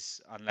pieces,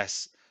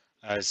 unless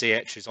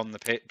Ziyech is on the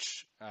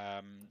pitch.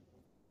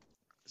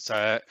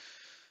 So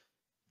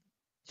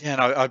yeah,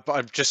 no,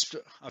 I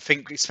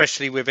think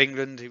especially with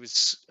England, he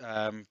was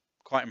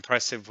quite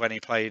impressive when he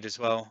played as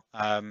well.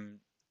 I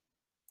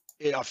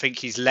think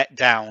he's been let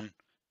down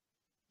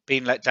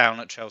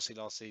at Chelsea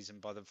last season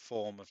by the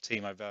form of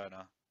Timo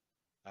Werner.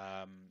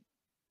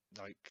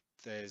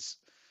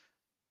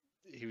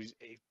 He was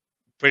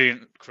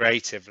brilliant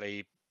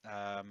creatively,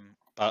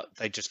 but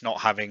they just not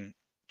having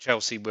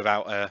Chelsea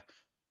without a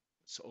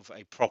sort of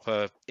a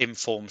proper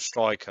informed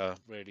striker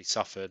really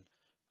suffered.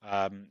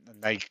 And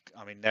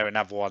they're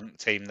another one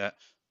team that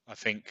I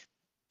think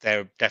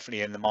they're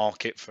definitely in the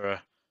market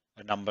for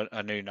a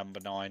new number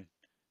 9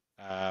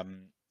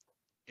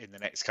 in the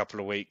next couple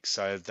of weeks.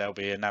 So there'll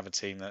be another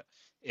team that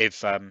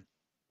if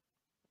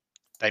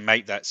they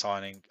make that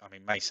signing, I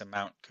mean Mason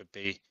Mount could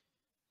be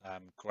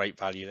great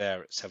value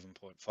there at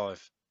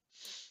 7.5.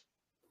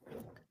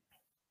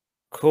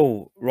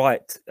 Cool.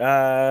 Right. Do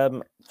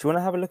you want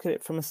to have a look at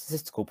it from a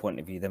statistical point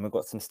of view? Then we've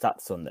got some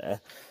stats on there,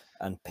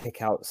 and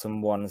pick out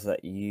some ones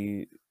that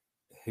who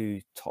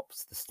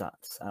tops the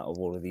stats out of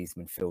all of these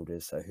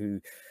midfielders. So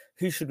who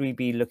should we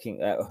be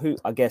looking at? Who,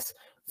 I guess,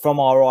 from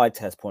our eye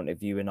test point of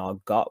view, in our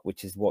gut,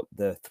 which is what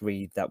the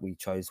 3 that we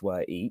chose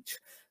were each.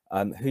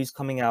 Who's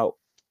coming out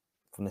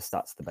from the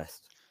stats the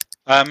best?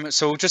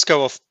 So we'll just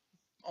go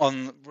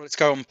let's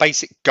go on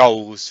basic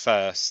goals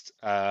first.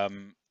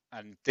 And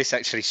this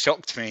actually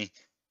shocked me.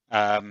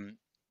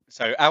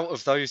 So out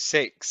of those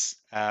 6,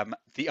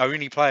 the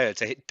only player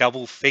to hit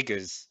double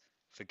figures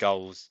for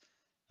goals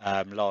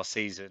last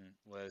season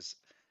was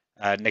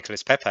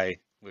Nicolas Pepe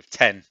with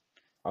 10.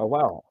 Oh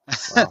wow!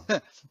 Wow. Okay.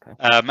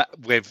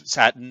 With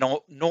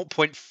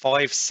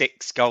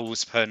 0.56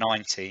 goals per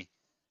 90,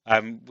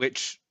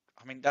 which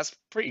I mean that's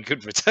pretty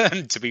good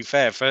return to be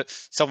fair for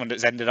someone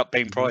that's ended up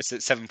being priced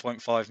at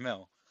 7.5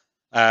 mil.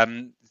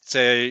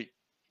 So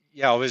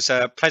yeah, I was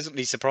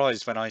pleasantly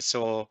surprised when I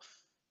saw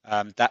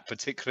that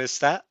particular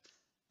stat.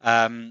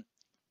 I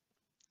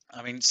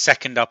mean,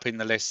 second up in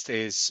the list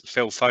is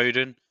Phil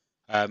Foden,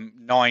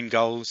 9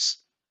 goals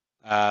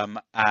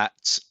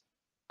at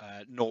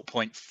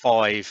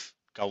 0.5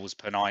 goals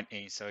per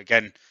 90. So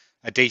again,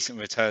 a decent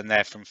return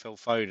there from Phil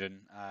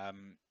Foden.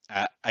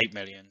 at 8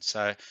 million.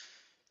 So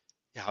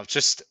yeah, I was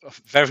just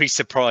very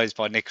surprised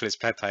by Nicolas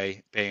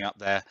Pepe being up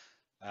there.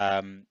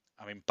 I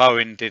mean,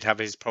 Bowen did have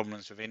his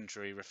problems with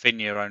injury.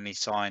 Rafinha only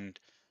signed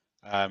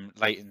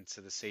late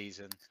into the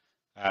season.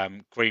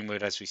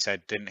 Greenwood, as we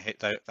said, didn't hit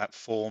that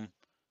form.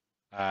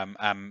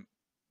 And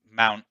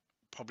Mount,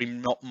 probably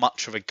not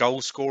much of a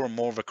goal scorer,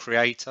 more of a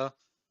creator.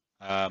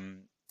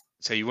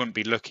 So you wouldn't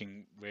be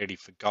looking really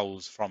for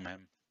goals from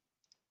him.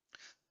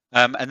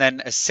 And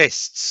then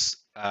assists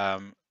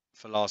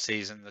for last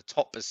season, the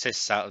top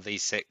assists out of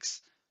these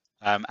 6.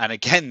 And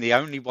again, the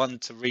only one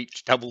to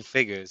reach double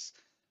figures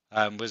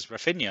was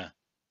Rafinha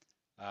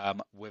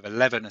with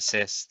 11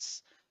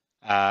 assists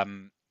at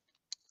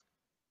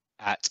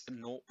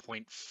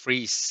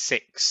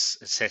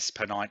 0.36 assists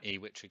per 90,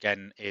 which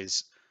again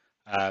is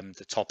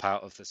the top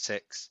out of the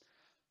 6.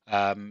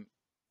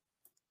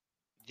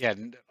 Yeah,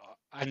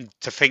 and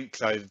to think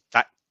though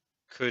that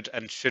could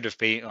and should have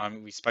been. I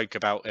mean, we spoke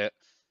about it.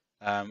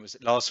 Was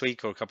it last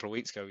week or a couple of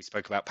weeks ago? We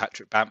spoke about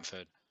Patrick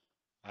Bamford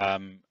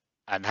and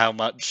how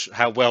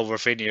well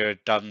Rafinha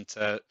had done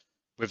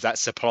with that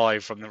supply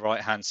from the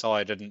right hand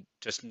side, and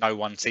just no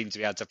one seemed to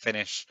be able to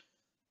finish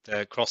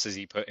the crosses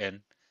he put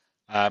in.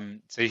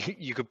 So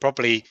you could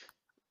probably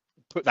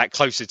put that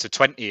closer to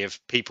 20 if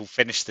people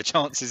finished the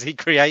chances he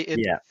created.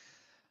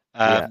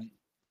 Yeah.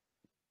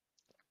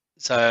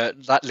 So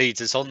that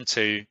leads us on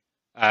to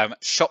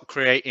shot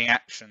creating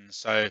actions.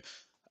 So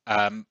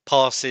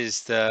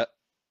passes that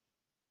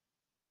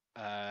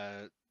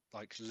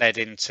led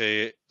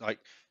into, like,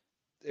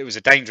 it was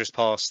a dangerous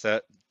pass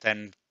that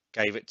then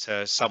gave it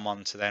to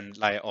someone to then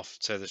lay it off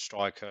to the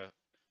striker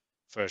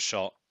for a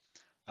shot.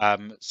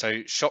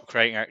 So shot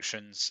creating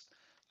actions,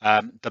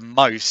 the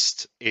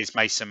most is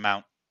Mason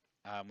Mount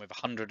with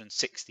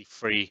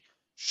 163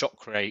 shot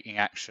creating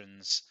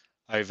actions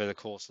over the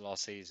course of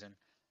last season,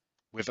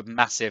 with a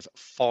massive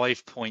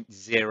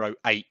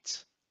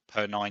 5.08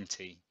 per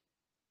 90.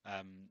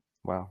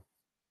 Wow.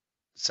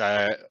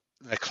 So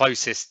the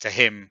closest to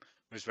him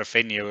was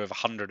Rafinha with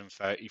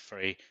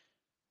 133.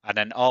 And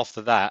then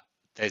after that,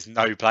 there's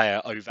no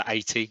player over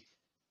 80.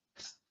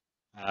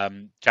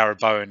 Jared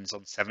Bowen's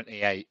on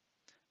 78.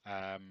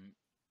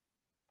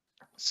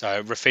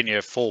 So Rafinha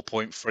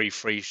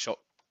 4.33 shot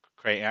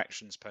creating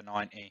actions per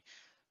 90.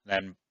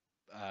 Then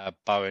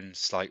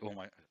Bowen's like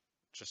almost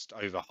just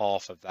over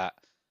half of that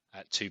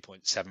at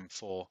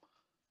 2.74.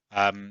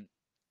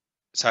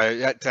 So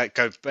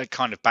that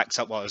kind of backs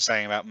up what I was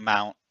saying about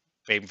Mount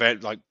being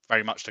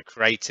very much the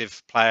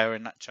creative player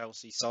in that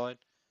Chelsea side,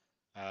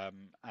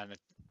 and a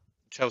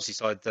Chelsea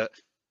side that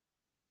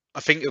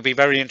I think it'll be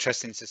very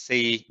interesting to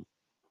see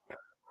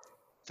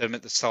them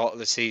at the start of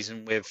the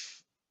season with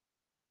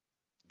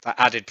that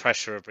added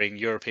pressure of being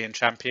European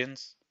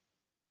champions.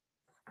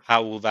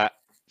 How will that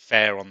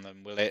fare on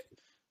them? Will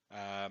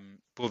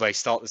they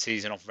start the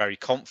season off very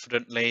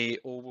confidently,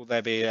 or will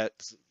there be a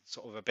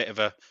bit of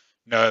a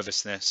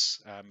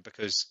nervousness?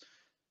 Because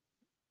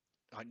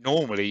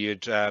normally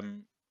you'd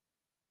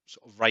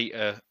rate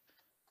a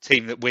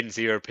team that wins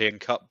the European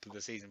Cup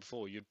the season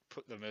before, you'd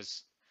put them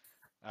as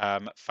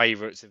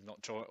favourites, if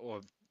not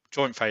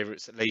joint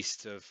favourites at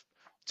least,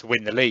 to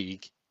win the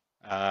league.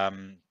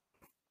 And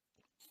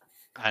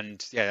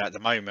yeah, at the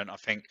moment, I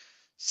think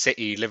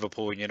City,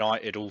 Liverpool, and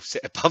United all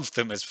sit above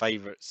them as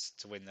favourites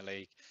to win the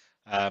league.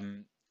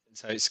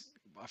 So I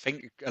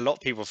think a lot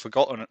of people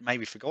have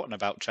maybe forgotten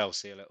about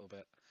Chelsea a little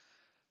bit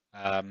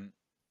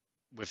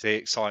with the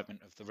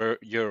excitement of the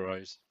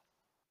Euros.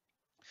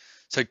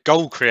 So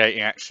goal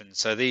creating actions.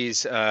 So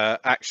these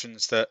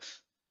actions that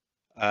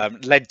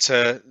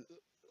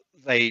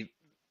they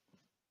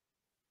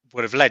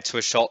would have led to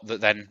a shot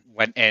that then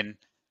went in.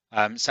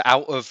 So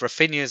out of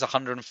Rafinha's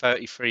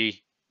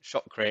 133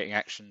 shot creating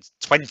actions,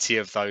 20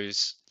 of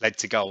those led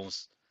to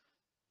goals.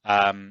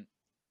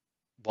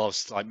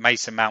 Whilst like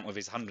Mason Mount with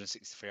his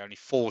 163, only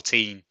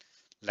 14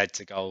 led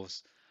to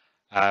goals.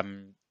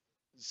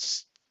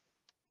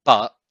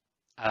 But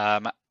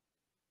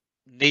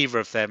neither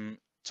of them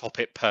top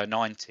it per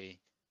 90.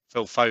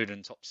 Phil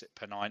Foden tops it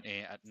per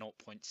 90 at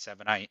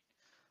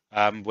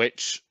 0.78,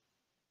 which,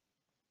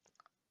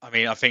 I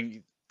mean, I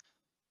think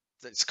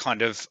that's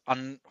kind of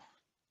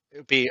it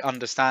would be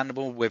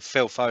understandable with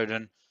Phil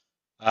Foden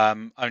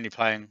only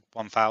playing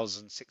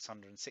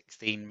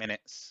 1,616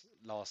 minutes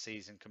last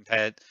season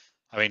compared.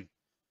 I mean,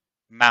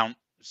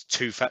 Mount's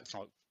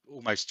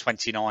almost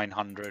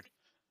 2,900,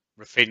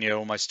 Rafinha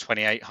almost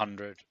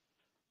 2,800.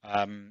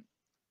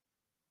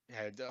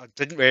 Yeah, I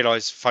didn't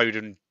realise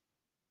Foden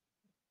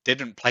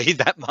didn't play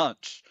that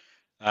much.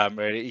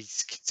 Really, he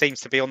seems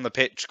to be on the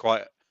pitch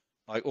quite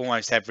like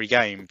almost every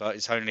game, but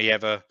it's only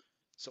ever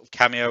sort of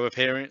cameo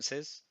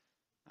appearances,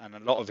 and a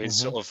lot of his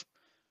sort of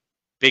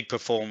big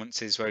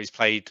performances where he's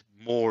played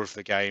more of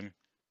the game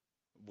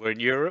were in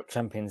Europe,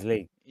 Champions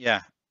League.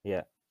 Yeah.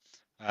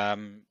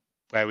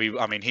 Where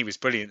he was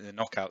brilliant in the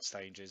knockout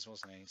stages,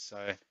 wasn't he?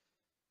 So,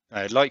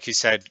 like you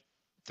said,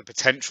 the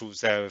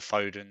potential's there with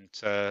Foden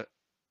to,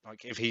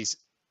 like, if he's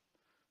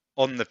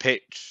on the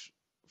pitch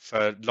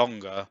for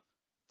longer,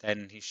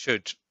 then he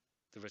should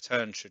the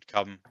return should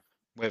come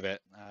with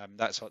it.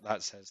 That's what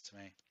that says to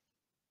me.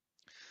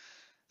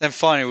 Then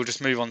finally, we'll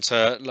just move on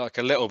to like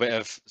a little bit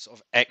of sort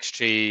of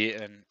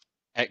XG and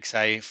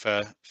XA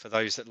for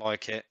those that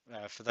like it.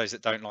 For those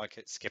that don't like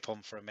it, skip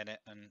on for a minute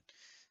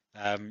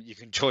and you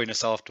can join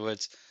us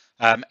afterwards.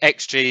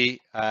 XG,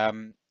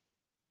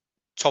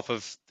 top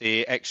of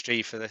the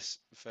XG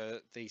for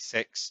these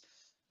six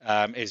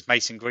is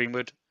Mason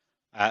Greenwood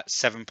at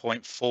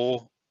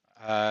 7.4.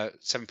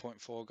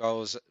 7.4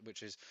 goals,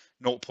 which is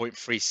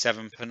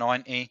 0.37 per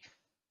 90.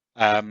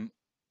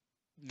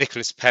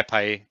 Nicolas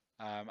Pepe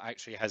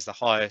actually has the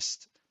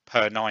highest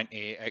per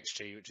 90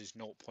 XG, which is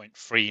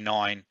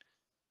 0.39,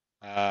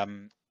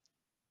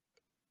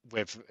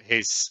 with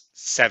his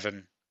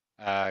 7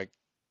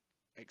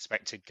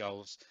 expected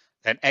goals.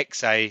 Then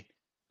XA,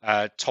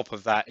 top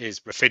of that is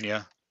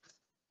Rafinha,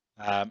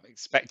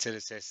 expected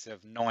assists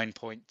of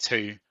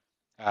 9.2.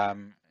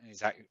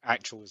 His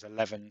actual was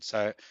 11,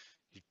 so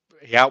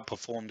he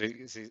outperformed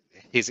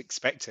his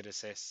expected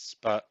assists,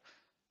 but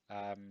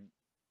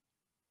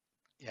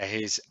yeah,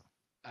 his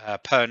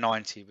per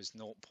 90 was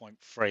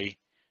 0.3,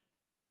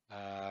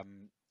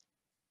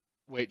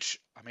 which,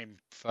 I mean,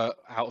 for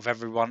out of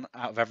everyone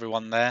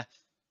there,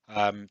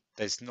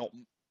 there's not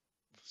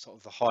sort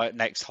of the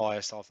next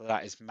highest after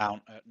that is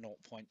Mount at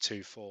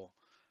 0.24.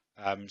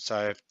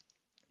 So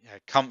yeah,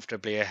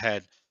 comfortably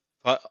ahead.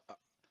 But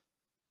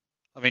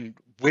I mean,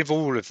 with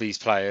all of these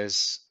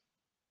players,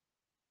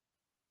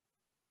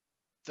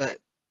 that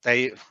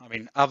I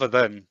mean, other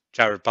than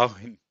Jared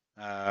Bowen,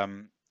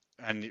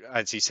 and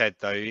as you said,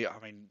 though, I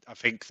mean, I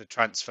think the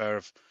transfer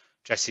of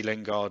Jesse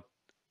Lingard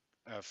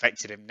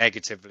affected him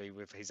negatively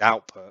with his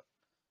output,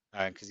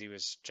 because he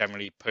was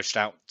generally pushed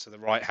out to the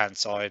right-hand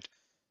side,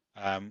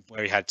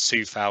 where he had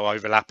Soufal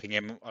overlapping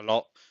him a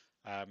lot.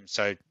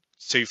 So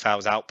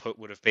Soufal's output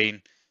would have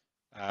been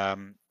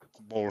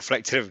more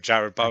reflective of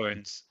Jared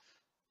Bowen's.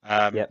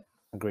 Yep,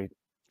 agreed.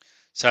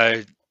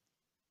 So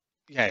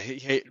yeah,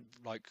 he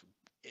like,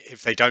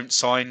 if they don't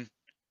sign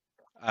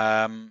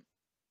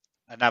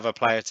another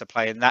player to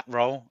play in that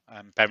role,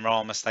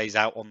 Benrahma stays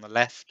out on the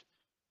left.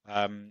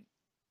 And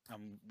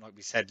like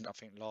we said, I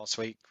think last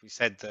week, we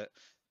said that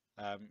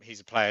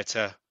he's a player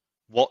to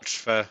watch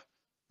for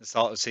the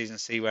start of the season,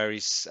 see where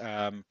he's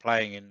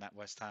playing in that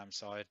West Ham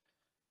side.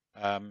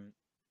 And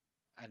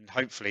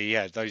hopefully,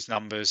 yeah, those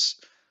numbers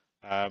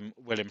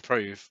will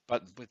improve.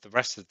 But with the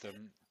rest of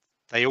them,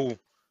 they're all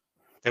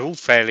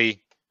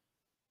fairly,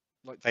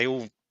 like, they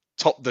all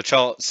top the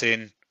charts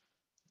in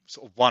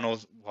sort of one, or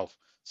well,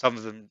 some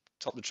of them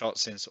top the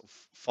charts in sort of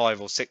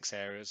 5 or 6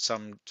 areas.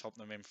 Some top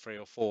them in 3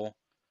 or 4.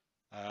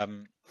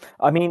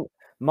 I mean,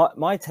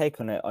 my take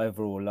on it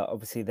overall, like,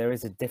 obviously there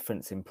is a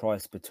difference in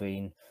price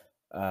between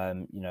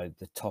you know,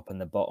 the top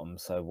and the bottom.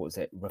 So what was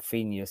it?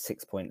 Rafinha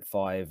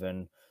 6.5,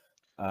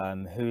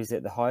 and who is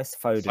it the highest?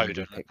 Foden we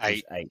picked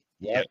as 8.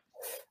 Yeah.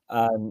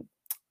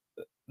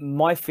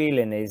 My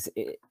feeling is,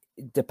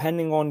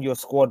 depending on your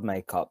squad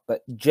makeup,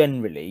 but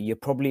generally you're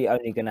probably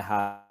only going to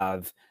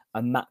have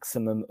a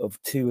maximum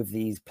of 2 of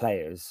these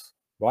players,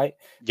 right?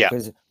 Yeah.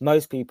 Because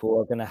most people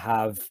are going to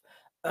have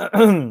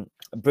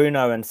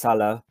Bruno and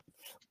Salah,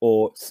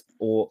 or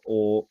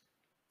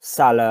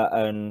Salah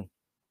and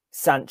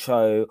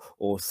Sancho,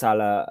 or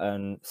Salah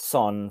and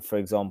Son, for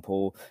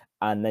example,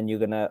 and then you're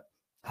going to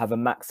have a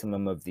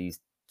maximum of these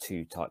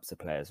 2 types of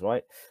players,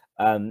 right?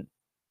 I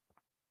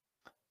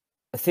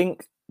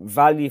think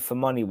value for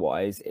money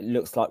wise, it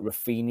looks like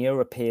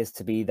Rafinha appears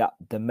to be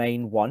the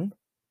main one.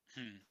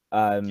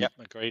 Yep,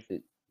 agreed.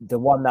 The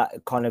one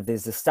that kind of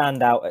is the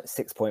standout at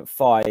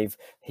 6.5.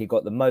 He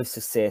got the most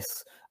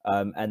assists,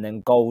 and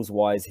then goals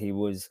wise, he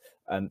was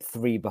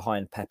 3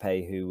 behind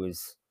Pepe, who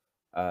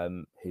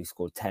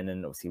scored 10,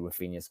 and obviously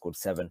Rafinha scored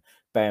 7.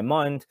 Bear in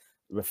mind,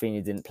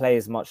 Rafinha didn't play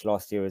as much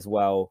last year as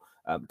well,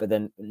 but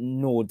then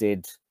nor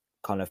did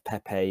kind of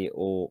Pepe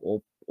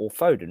or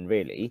Foden,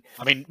 really.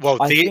 I mean, well,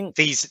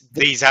 these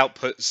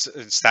outputs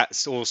and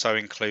stats also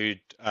include,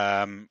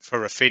 for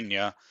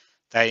Rafinha,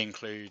 they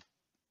include,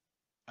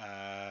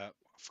 I've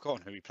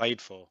forgotten who he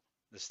played for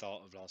the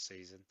start of last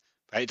season,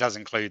 but it does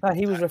include. No,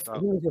 he was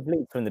with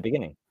Leeds from the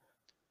beginning.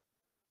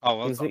 Oh,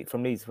 well, he was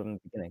from Leeds from the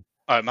beginning.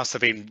 Oh, it must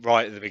have been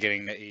right at the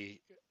beginning that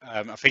he.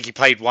 I think he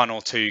played 1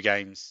 or 2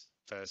 games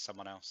for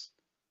someone else.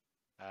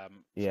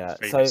 Yeah,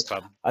 so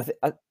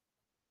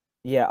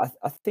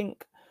I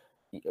think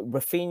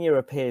Rafinha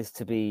appears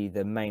to be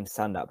the main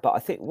standout, but I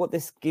think what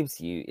this gives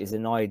you is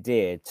an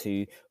idea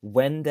to,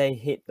 when they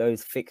hit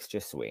those fixture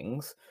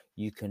swings,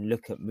 you can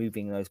look at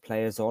moving those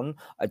players on.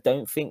 I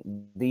don't think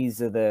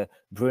these are the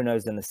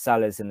Brunos and the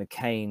Salahs and the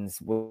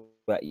Kanes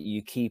that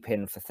you keep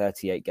in for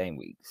 38 game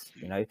weeks.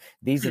 You know,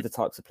 these are the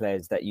types of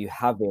players that you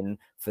have in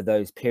for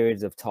those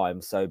periods of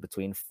time. So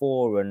between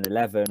 4 and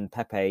 11,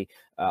 Pepe,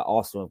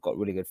 Arsenal have got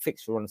really good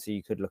fixture on, so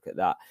you could look at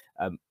that.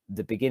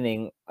 The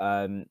beginning,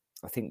 I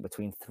think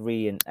between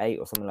 3 and 8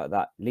 or something like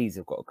that, Leeds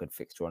have got a good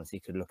fixture on, so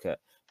you could look at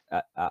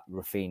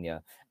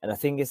Rafinha. And I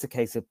think it's a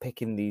case of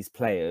picking these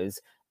players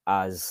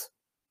as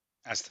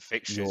the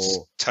fixtures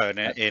turn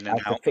it in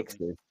and out.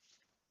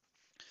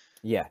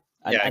 Yeah,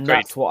 and Yeah, and agreed.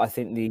 that's what I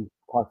think the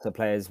types of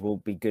players will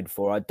be good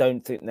for. I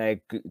don't think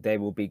they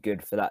will be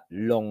good for that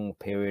long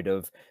period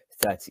of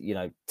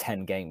 30,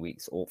 10 game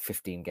weeks or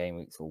 15 game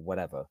weeks or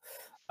whatever.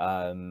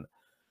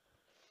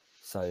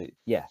 So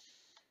yeah,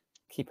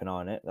 keep an eye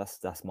on it.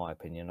 That's my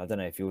opinion. I don't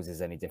know if yours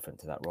is any different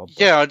to that, Rob.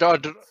 Yeah,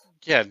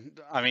 yeah.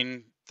 I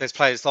mean, there's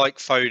players like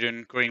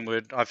Foden,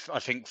 Greenwood. I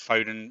think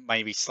Foden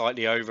may be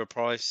slightly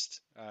overpriced,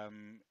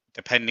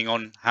 depending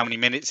on how many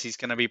minutes he's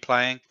going to be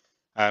playing.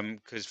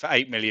 Because for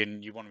 8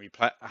 million, you want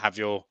to have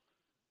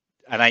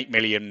an 8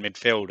 million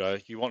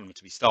midfielder. You want them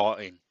to be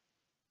starting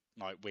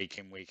like week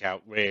in, week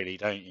out, really,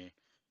 don't you?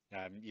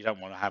 You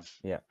don't want to have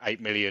 8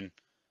 million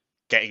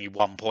getting you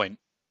 1 point.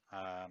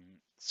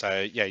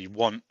 So yeah, you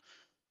want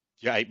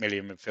your 8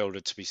 million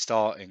midfielder to be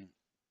starting.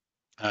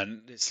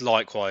 And it's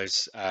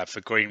likewise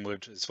for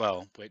Greenwood as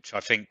well, which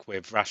I think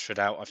with Rashford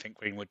out, I think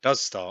Greenwood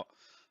does start.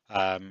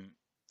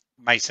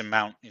 Mason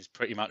Mount is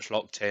pretty much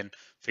locked in.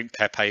 I think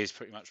Pepe is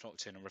pretty much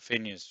locked in, and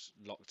Rafinha's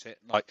locked in.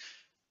 Like,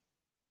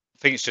 I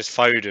think it's just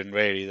Foden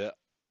really that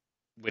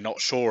we're not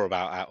sure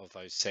about out of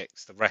those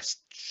six. The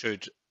rest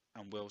should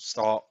and will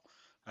start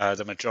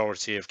the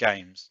majority of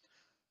games.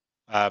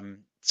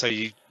 So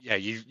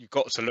you've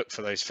got to look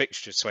for those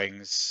fixture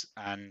swings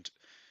and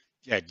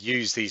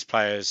use these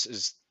players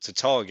as to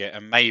target,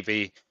 and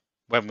maybe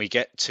when we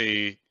get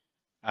to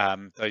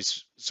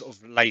those sort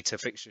of later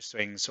fixture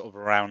swings, sort of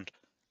around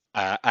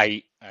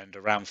 8 and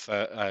around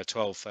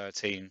 12,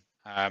 13,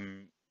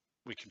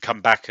 we can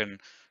come back and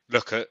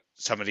look at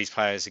some of these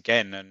players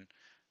again, and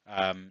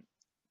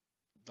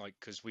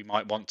because we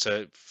might want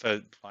to,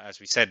 as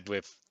we said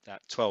with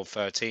that 12,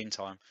 13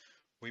 time,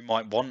 we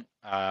might want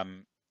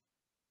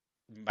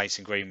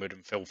Mason Greenwood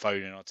and Phil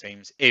Foden in our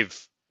teams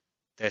if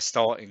they're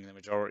starting the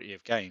majority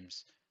of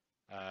games.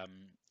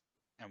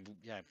 And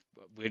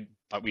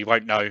we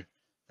won't know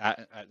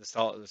that at the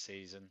start of the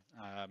season.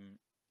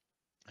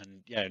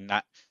 In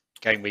that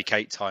game week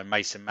 8 time,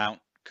 Mason Mount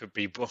could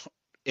be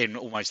in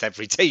almost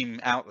every team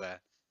out there,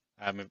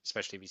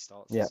 especially if he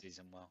starts the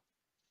season well.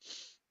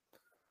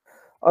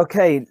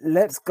 Okay,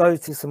 let's go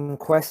to some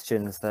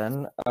questions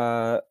then.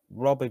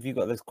 Rob, have you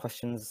got those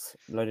questions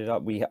loaded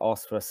up? We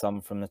asked for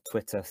some from the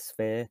Twitter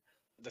sphere.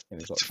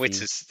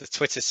 The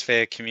Twitter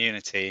sphere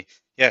community.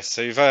 Yes,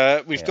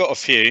 so we've got a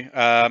few.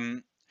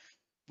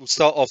 We'll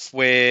start off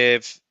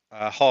with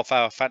Half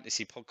Hour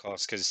Fantasy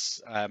Podcast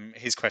because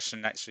his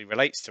question actually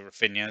relates to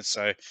Rafinha.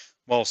 So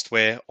whilst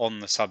we're on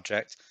the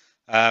subject,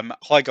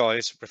 hi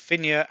guys,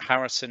 Rafinha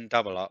Harrison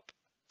double up.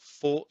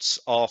 Thoughts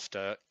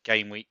after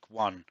game week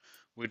 1?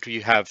 Would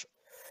you have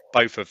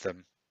both of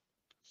them?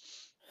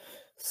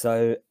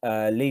 So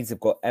Leeds have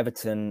got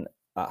Everton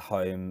at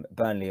home,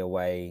 Burnley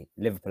away,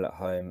 Liverpool at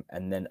home,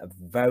 and then a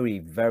very,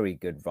 very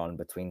good run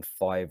between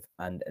 5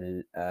 and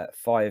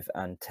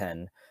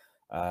 10.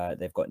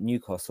 They've got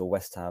Newcastle,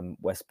 West Ham,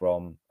 West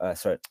Brom.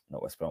 Sorry,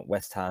 not West Brom.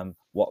 West Ham,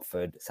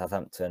 Watford,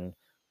 Southampton,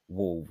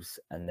 Wolves,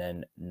 and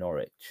then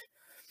Norwich.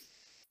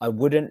 I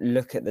wouldn't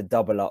look at the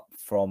double up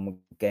from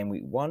game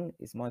week 1,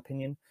 is my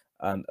opinion.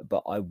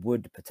 But I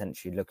would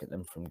potentially look at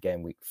them from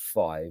game week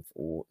 5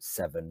 or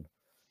 7.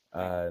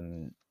 I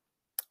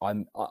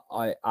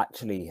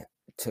actually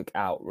took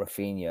out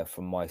Rafinha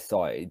from my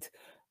side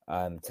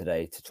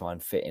today to try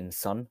and fit in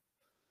Son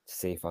to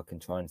see if I can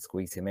try and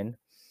squeeze him in.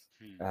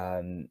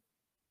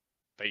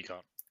 But you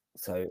can't.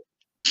 So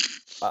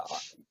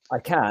I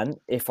can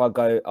if I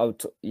go.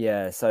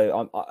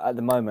 So at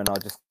the moment I'll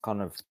just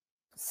kind of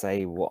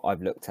say what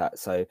I've looked at.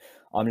 So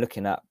I'm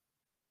looking at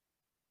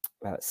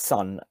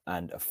Son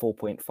and a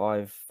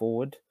 4.5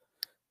 forward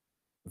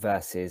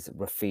versus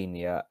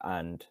Rafinha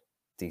and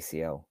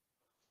DCL.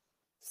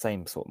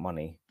 Same sort of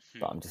money,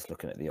 but I'm just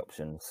looking at the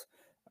options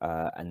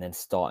and then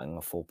starting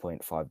a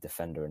 4.5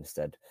 defender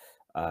instead.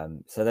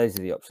 So those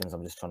are the options.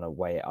 I'm just trying to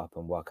weigh it up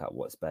and work out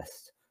what's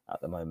best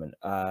at the moment.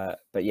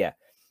 But yeah,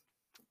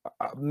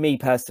 me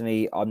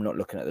personally, I'm not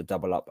looking at the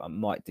double up. I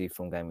might do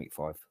from game week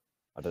 5.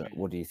 I don't know.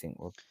 What do you think,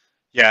 Rob?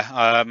 Yeah,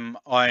 I'm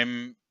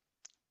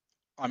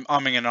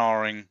umming and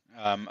ahhing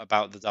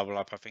about the double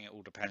up. I think it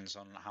all depends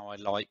on how I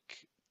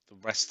like the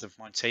rest of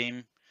my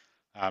team.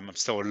 I'm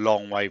still a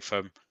long way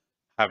from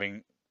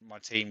having my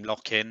team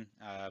lock in,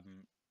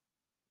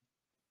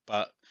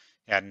 but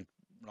and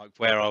like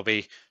where I'll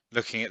be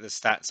looking at the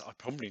stats, I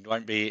probably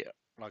won't be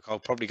like I'll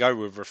probably go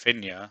with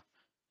Rafinha,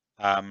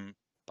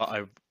 but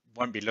I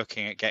won't be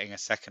looking at getting a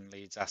second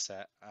Leeds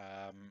asset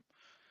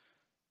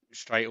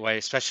straight away,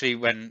 especially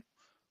when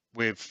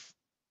with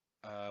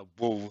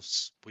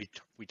Wolves, we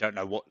don't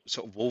know what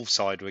sort of Wolves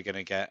side we're going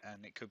to get,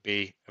 and it could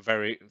be a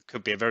very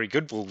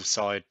good Wolves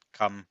side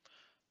come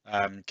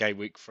game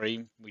week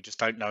 3. We just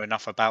don't know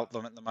enough about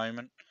them at the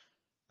moment.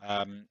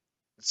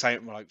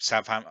 Same like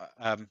Southampton.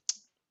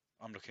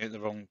 I'm looking at the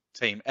wrong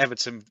team.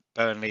 Everton,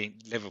 Burnley,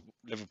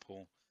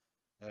 Liverpool.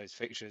 Those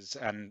fixtures,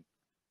 and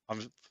for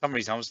some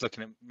reason I was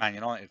looking at Man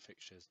United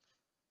fixtures.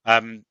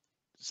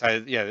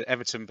 So yeah,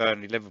 Everton,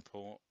 Burnley,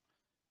 Liverpool.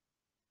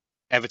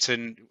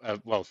 Everton,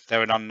 well,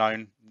 they're an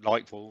unknown,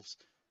 like Wolves.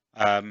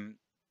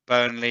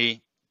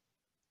 Burnley,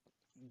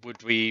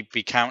 would we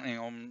be counting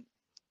on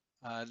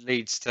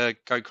Leeds to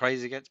go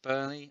crazy against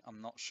Burnley?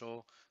 I'm not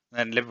sure. And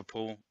then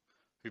Liverpool,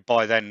 who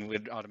by then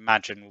I'd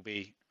imagine will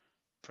be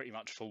pretty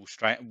much full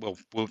strength.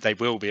 Well, they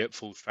will be at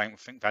full strength. I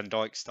think Van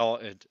Dijk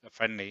started a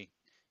friendly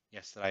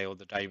yesterday or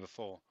the day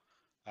before.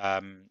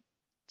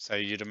 So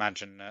you'd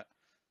imagine that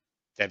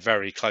they're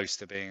very close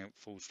to being a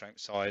full strength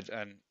side.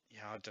 And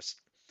yeah,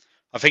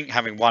 I think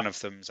having one of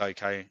them's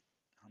okay.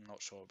 I'm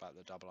not sure about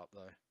the double up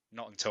though.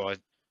 Not until I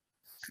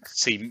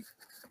see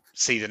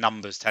the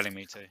numbers telling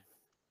me to.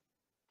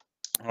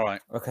 All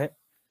right. Okay.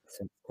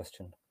 Simple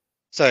question.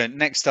 So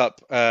next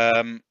up,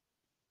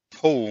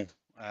 Paul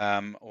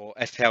or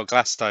FPL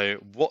Glasto,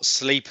 what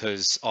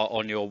sleepers are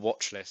on your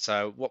watch list?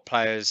 So what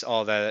players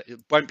are there? It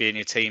won't be in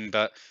your team,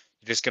 but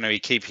you're just going to be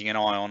keeping an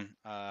eye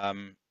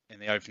on in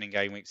the opening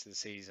game weeks of the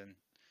season,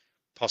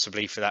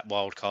 possibly for that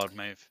wild card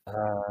move.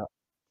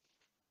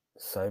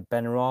 So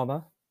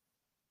Benrahma,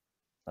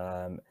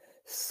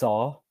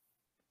 Sarr,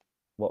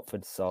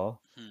 Watford Sarr,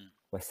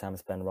 West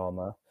Ham's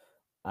Benrahma,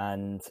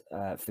 and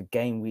for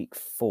game week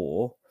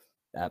 4,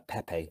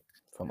 Pepe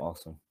from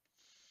Arsenal.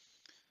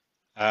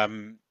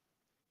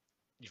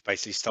 You've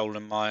basically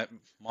stolen my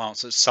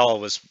answer. Sarr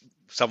was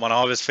someone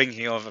I was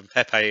thinking of, and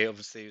Pepe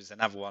obviously was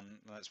another one.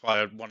 That's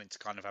why I wanted to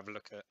kind of have a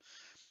look at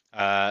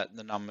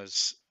the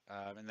numbers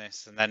in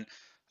this. And then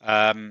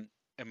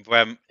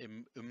Mbeumo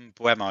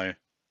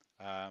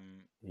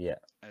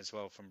as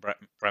well from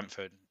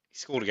Brentford. He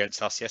scored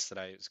against us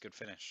yesterday. It was a good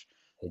finish.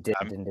 He did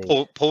indeed.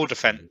 Poor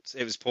defence.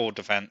 It was poor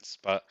defence,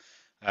 but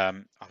I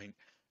mean,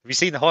 have you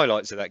seen the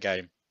highlights of that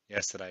game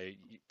yesterday?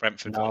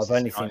 Brentford. No, I've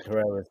only seen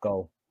Pereira's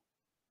goal.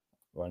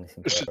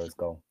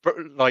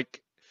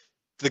 Like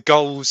the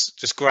goals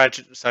just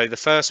gradually. So the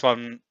first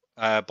one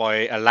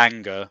by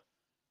Elanga,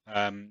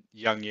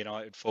 young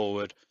United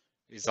forward,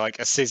 is like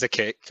a scissor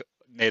kick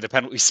near the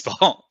penalty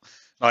spot,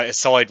 like a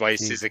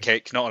sideways scissor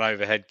kick, not an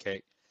overhead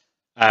kick.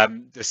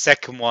 The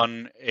second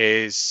one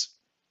is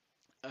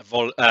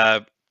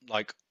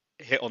like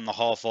hit on the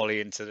half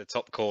volley into the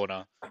top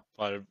corner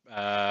by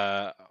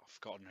I've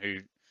forgotten who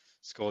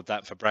scored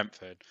that for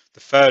Brentford.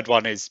 The third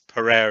one is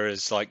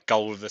Pereira's like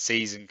goal of the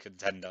season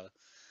contender.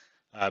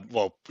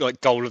 Like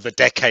goal of the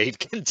decade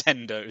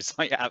contender. It's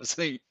like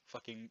absolute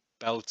fucking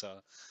belter.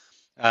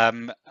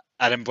 And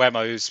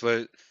Mbeumo's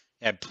were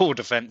poor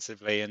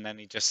defensively, and then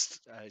he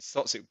just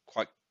slots it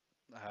quite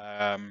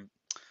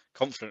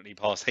confidently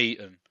past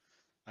Heaton.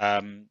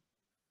 And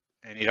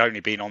he'd only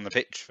been on the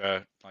pitch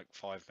for like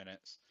 5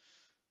 minutes.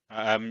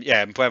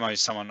 Mbeumo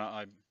is someone that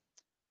I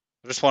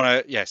just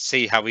want to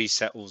see how he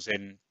settles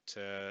in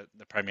to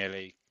the Premier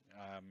League,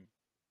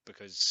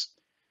 because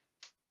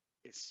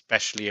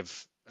especially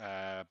if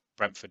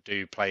Brentford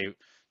do play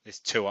this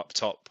 2 up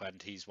top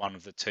and he's one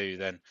of the 2,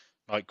 then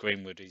like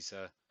Greenwood, he's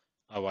a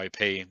OOP.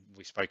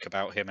 We spoke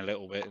about him a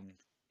little bit in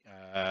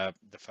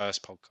the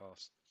first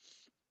podcast.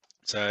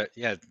 So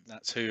yeah,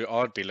 that's who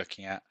I'd be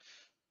looking at.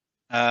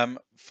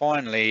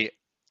 Finally,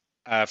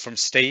 from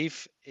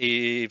Steve,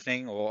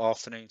 evening or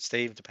afternoon,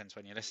 Steve, depends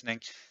when you're listening.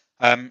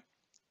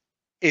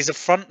 Is a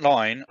front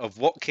line of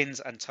Watkins,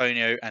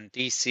 Antonio, and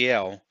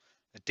DCL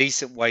a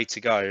decent way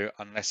to go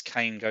unless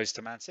Kane goes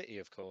to Man City,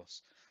 of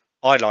course?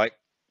 I like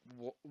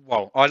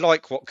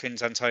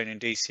Watkins, Antonio,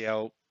 and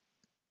DCL.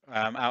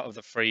 Out of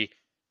the 3,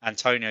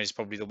 Antonio is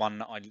probably the one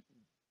that I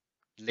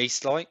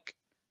least like.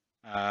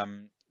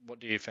 What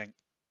do you think?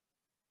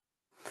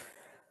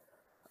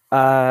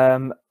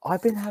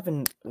 I've been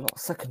having a lot of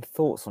second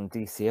thoughts on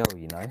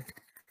DCL, you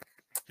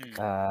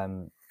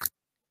know.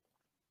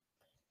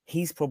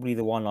 He's probably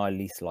the one I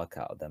least like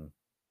out of them.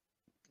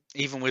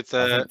 Even with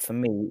for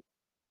me,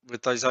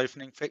 with those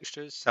opening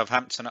fixtures,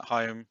 Southampton at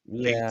home,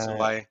 Leeds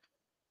away,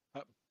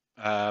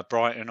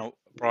 Brighton.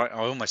 I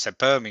almost said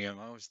Birmingham.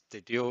 I always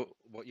did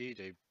what you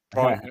do.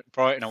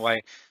 Brighton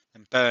away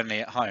and Burnley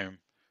at home.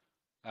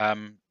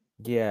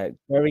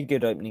 Very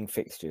good opening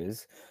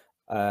fixtures.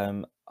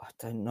 I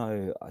don't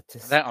know. After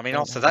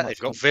that they've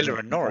got Villa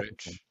and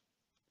Norwich.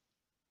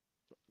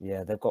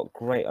 Yeah, they've got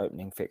great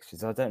opening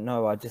fixtures. I don't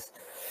know.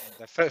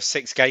 Their first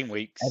 6 game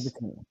weeks.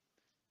 Everything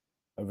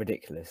are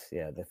ridiculous.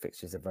 Yeah, their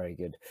fixtures are very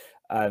good.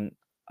 I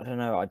don't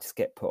know. I just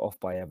get put off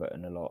by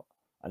Everton a lot,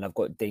 and I've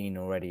got Dean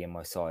already in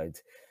my side,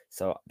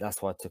 so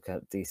that's why I took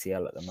out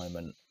DCL at the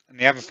moment. And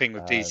the other thing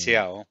with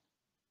DCL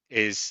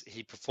is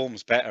he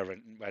performs better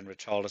when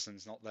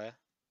Richarlison's not there,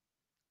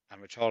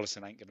 and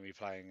Richarlison ain't going to be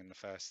playing in the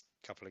first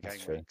couple of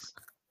game weeks.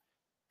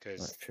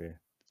 That's true.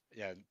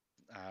 Yeah,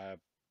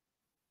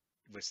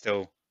 we're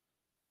still.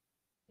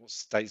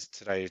 What's the date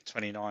today?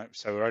 29th.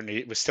 So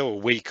we're still a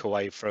week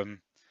away from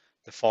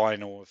the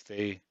final of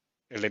the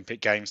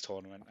Olympic Games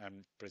tournament,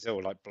 and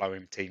Brazil like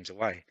blowing teams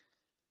away.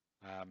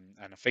 And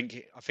I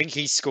think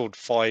he scored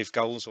 5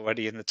 goals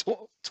already in the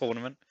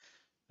tournament.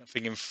 I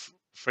think in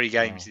 3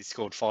 games he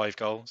scored 5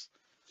 goals.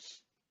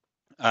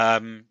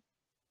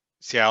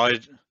 So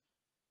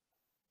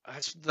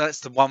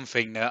that's the one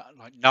thing that,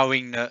 like,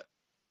 knowing that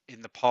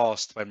in the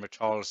past when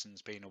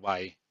Richarlison's been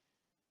away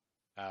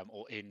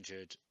or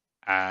injured,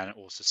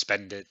 or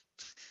suspended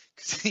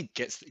because he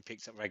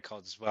picks up red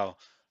cards as well.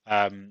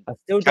 I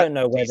still don't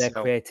know where their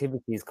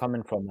creativity is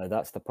coming from, though.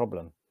 That's the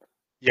problem.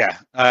 Yeah,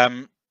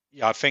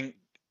 yeah. I think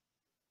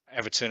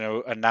Everton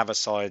are another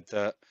side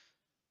that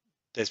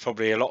there's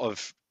probably a lot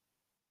of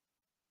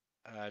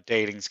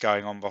dealings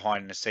going on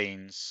behind the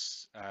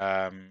scenes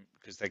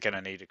because they're going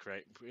to need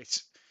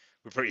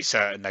we're pretty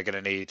certain they're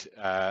going to need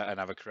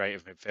another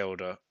creative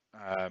midfielder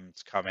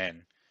to come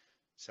in.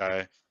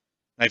 So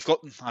they've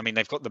got the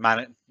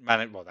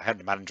well, they had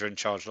the manager in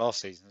charge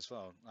last season as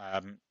well.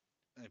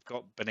 They've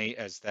got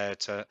Benitez there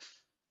to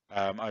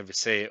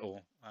oversee it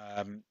all.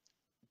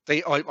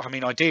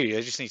 Ideally,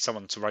 they just need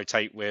someone to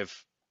rotate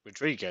with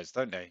Rodriguez,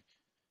 don't they?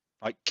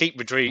 Like keep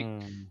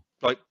Rodriguez,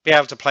 like be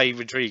able to play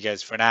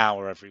Rodriguez for an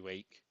hour every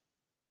week,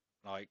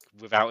 like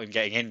without him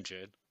getting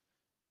injured,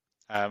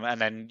 and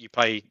then you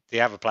play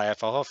the other player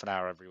for half an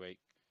hour every week.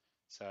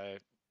 So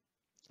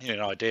in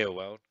an ideal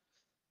world,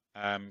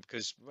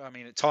 because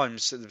at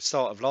times at the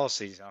start of last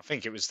season, I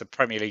think it was the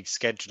Premier League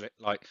schedule,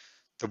 like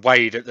the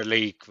way that the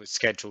league was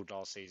scheduled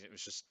last season, it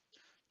was just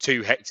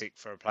too hectic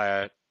for a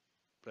player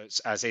that's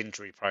as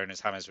injury prone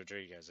as James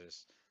Rodriguez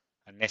is.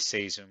 And this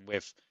season,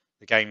 with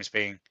the games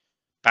being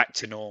back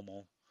to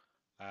normal,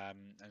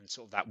 and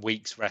sort of that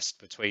week's rest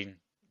between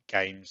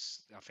games,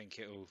 I think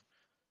it'll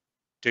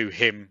do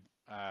him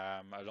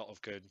a lot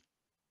of good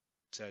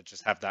to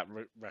just have that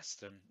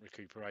rest and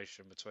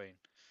recuperation between.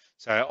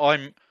 So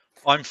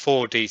I'm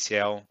for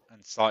DCL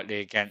and slightly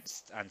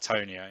against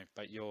Antonio,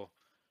 but you're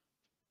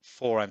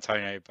for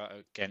Antonio but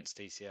against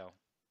DCL.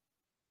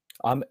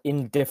 I'm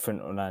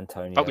indifferent on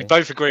Antonio. But we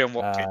both agree on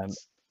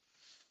Watkins.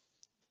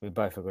 We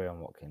both agree on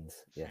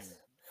Watkins, yes.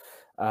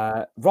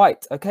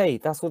 Right, okay,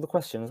 that's all the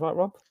questions, right,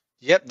 Rob?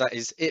 Yep, that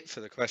is it for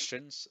the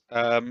questions.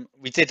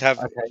 We did have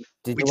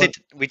okay.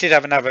 we did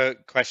have another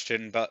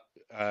question, but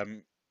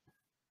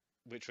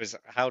which was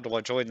how do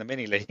I join the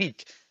mini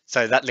league?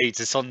 So that leads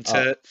us on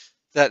to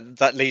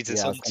that leads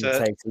us on to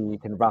say so you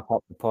can wrap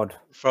up the pod.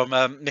 From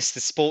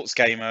Mr. Sports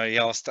Gamer, he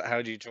asked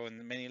how do you join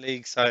the mini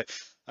league? So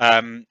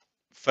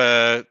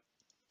for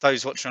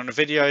those watching on the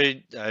video,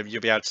 you'll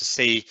be able to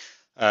see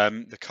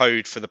the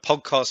code for the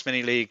podcast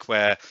mini league,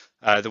 where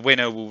the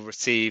winner will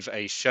receive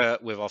a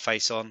shirt with our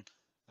face on,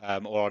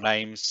 or our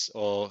names,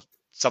 or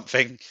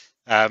something,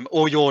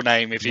 or your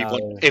name if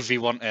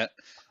you want it.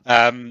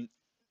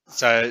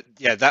 So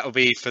yeah, that will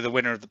be for the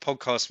winner of the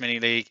podcast mini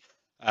league.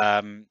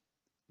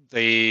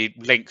 The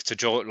link to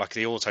join, like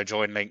the auto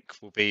join link,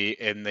 will be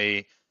in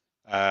the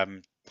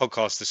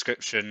podcast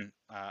description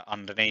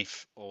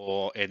underneath,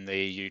 or in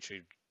the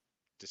YouTube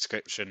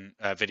description,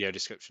 video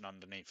description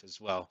underneath as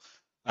well.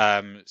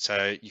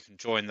 So you can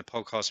join the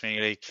podcast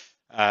mini league.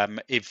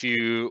 If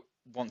you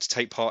want to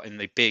take part in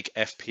the big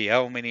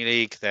FPL mini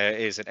league, there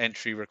is an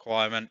entry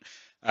requirement.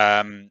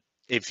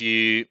 If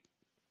you,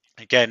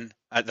 again,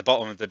 at the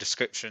bottom of the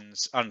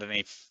descriptions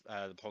underneath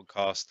the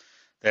podcast,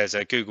 there's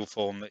a Google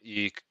form that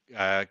you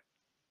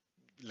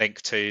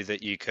link to,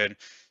 that you can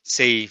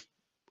see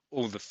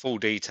all the full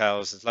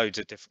details. There's loads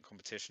of different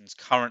competitions.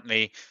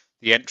 Currently,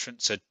 the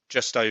entrants are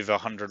just over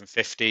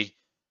 150,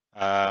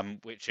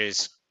 which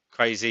is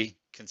crazy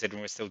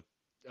considering we're still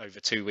over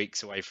 2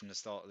 weeks away from the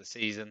start of the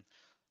season.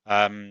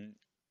 So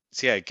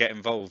yeah, get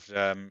involved.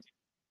 Yeah,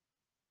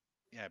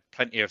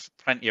 plenty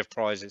of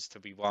prizes to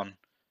be won.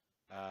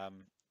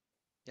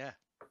 Yeah,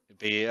 it'd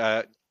be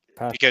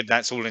good.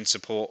 That's all in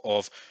support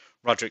of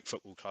Rudrick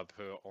Football Club,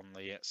 who are on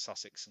the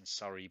Sussex and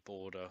Surrey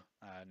border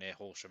near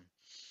Horsham.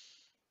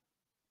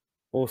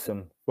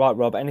 Awesome. Right,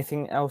 Rob,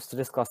 anything else to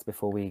discuss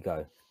before we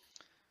go?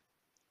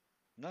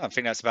 No, I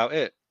think that's about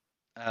it.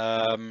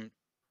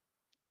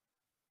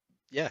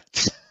 Yeah.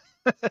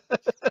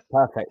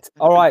 Perfect.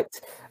 All right.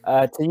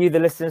 To you, the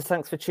listeners,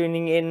 thanks for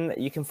tuning in.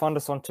 You can find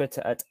us on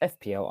Twitter at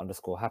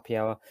FPL_happy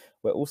hour.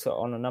 We're also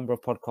on a number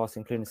of podcasts,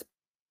 including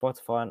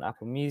Spotify and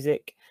Apple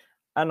Music,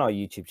 and our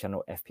YouTube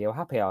channel, FPL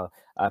Happy Hour.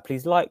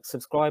 Please like,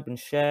 subscribe, and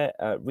share.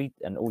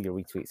 And all your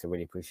retweets are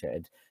really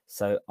appreciated.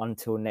 So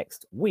until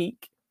next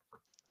week,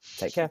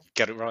 take care.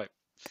 Get it right.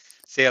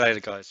 See you later,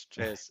 guys.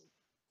 Cheers.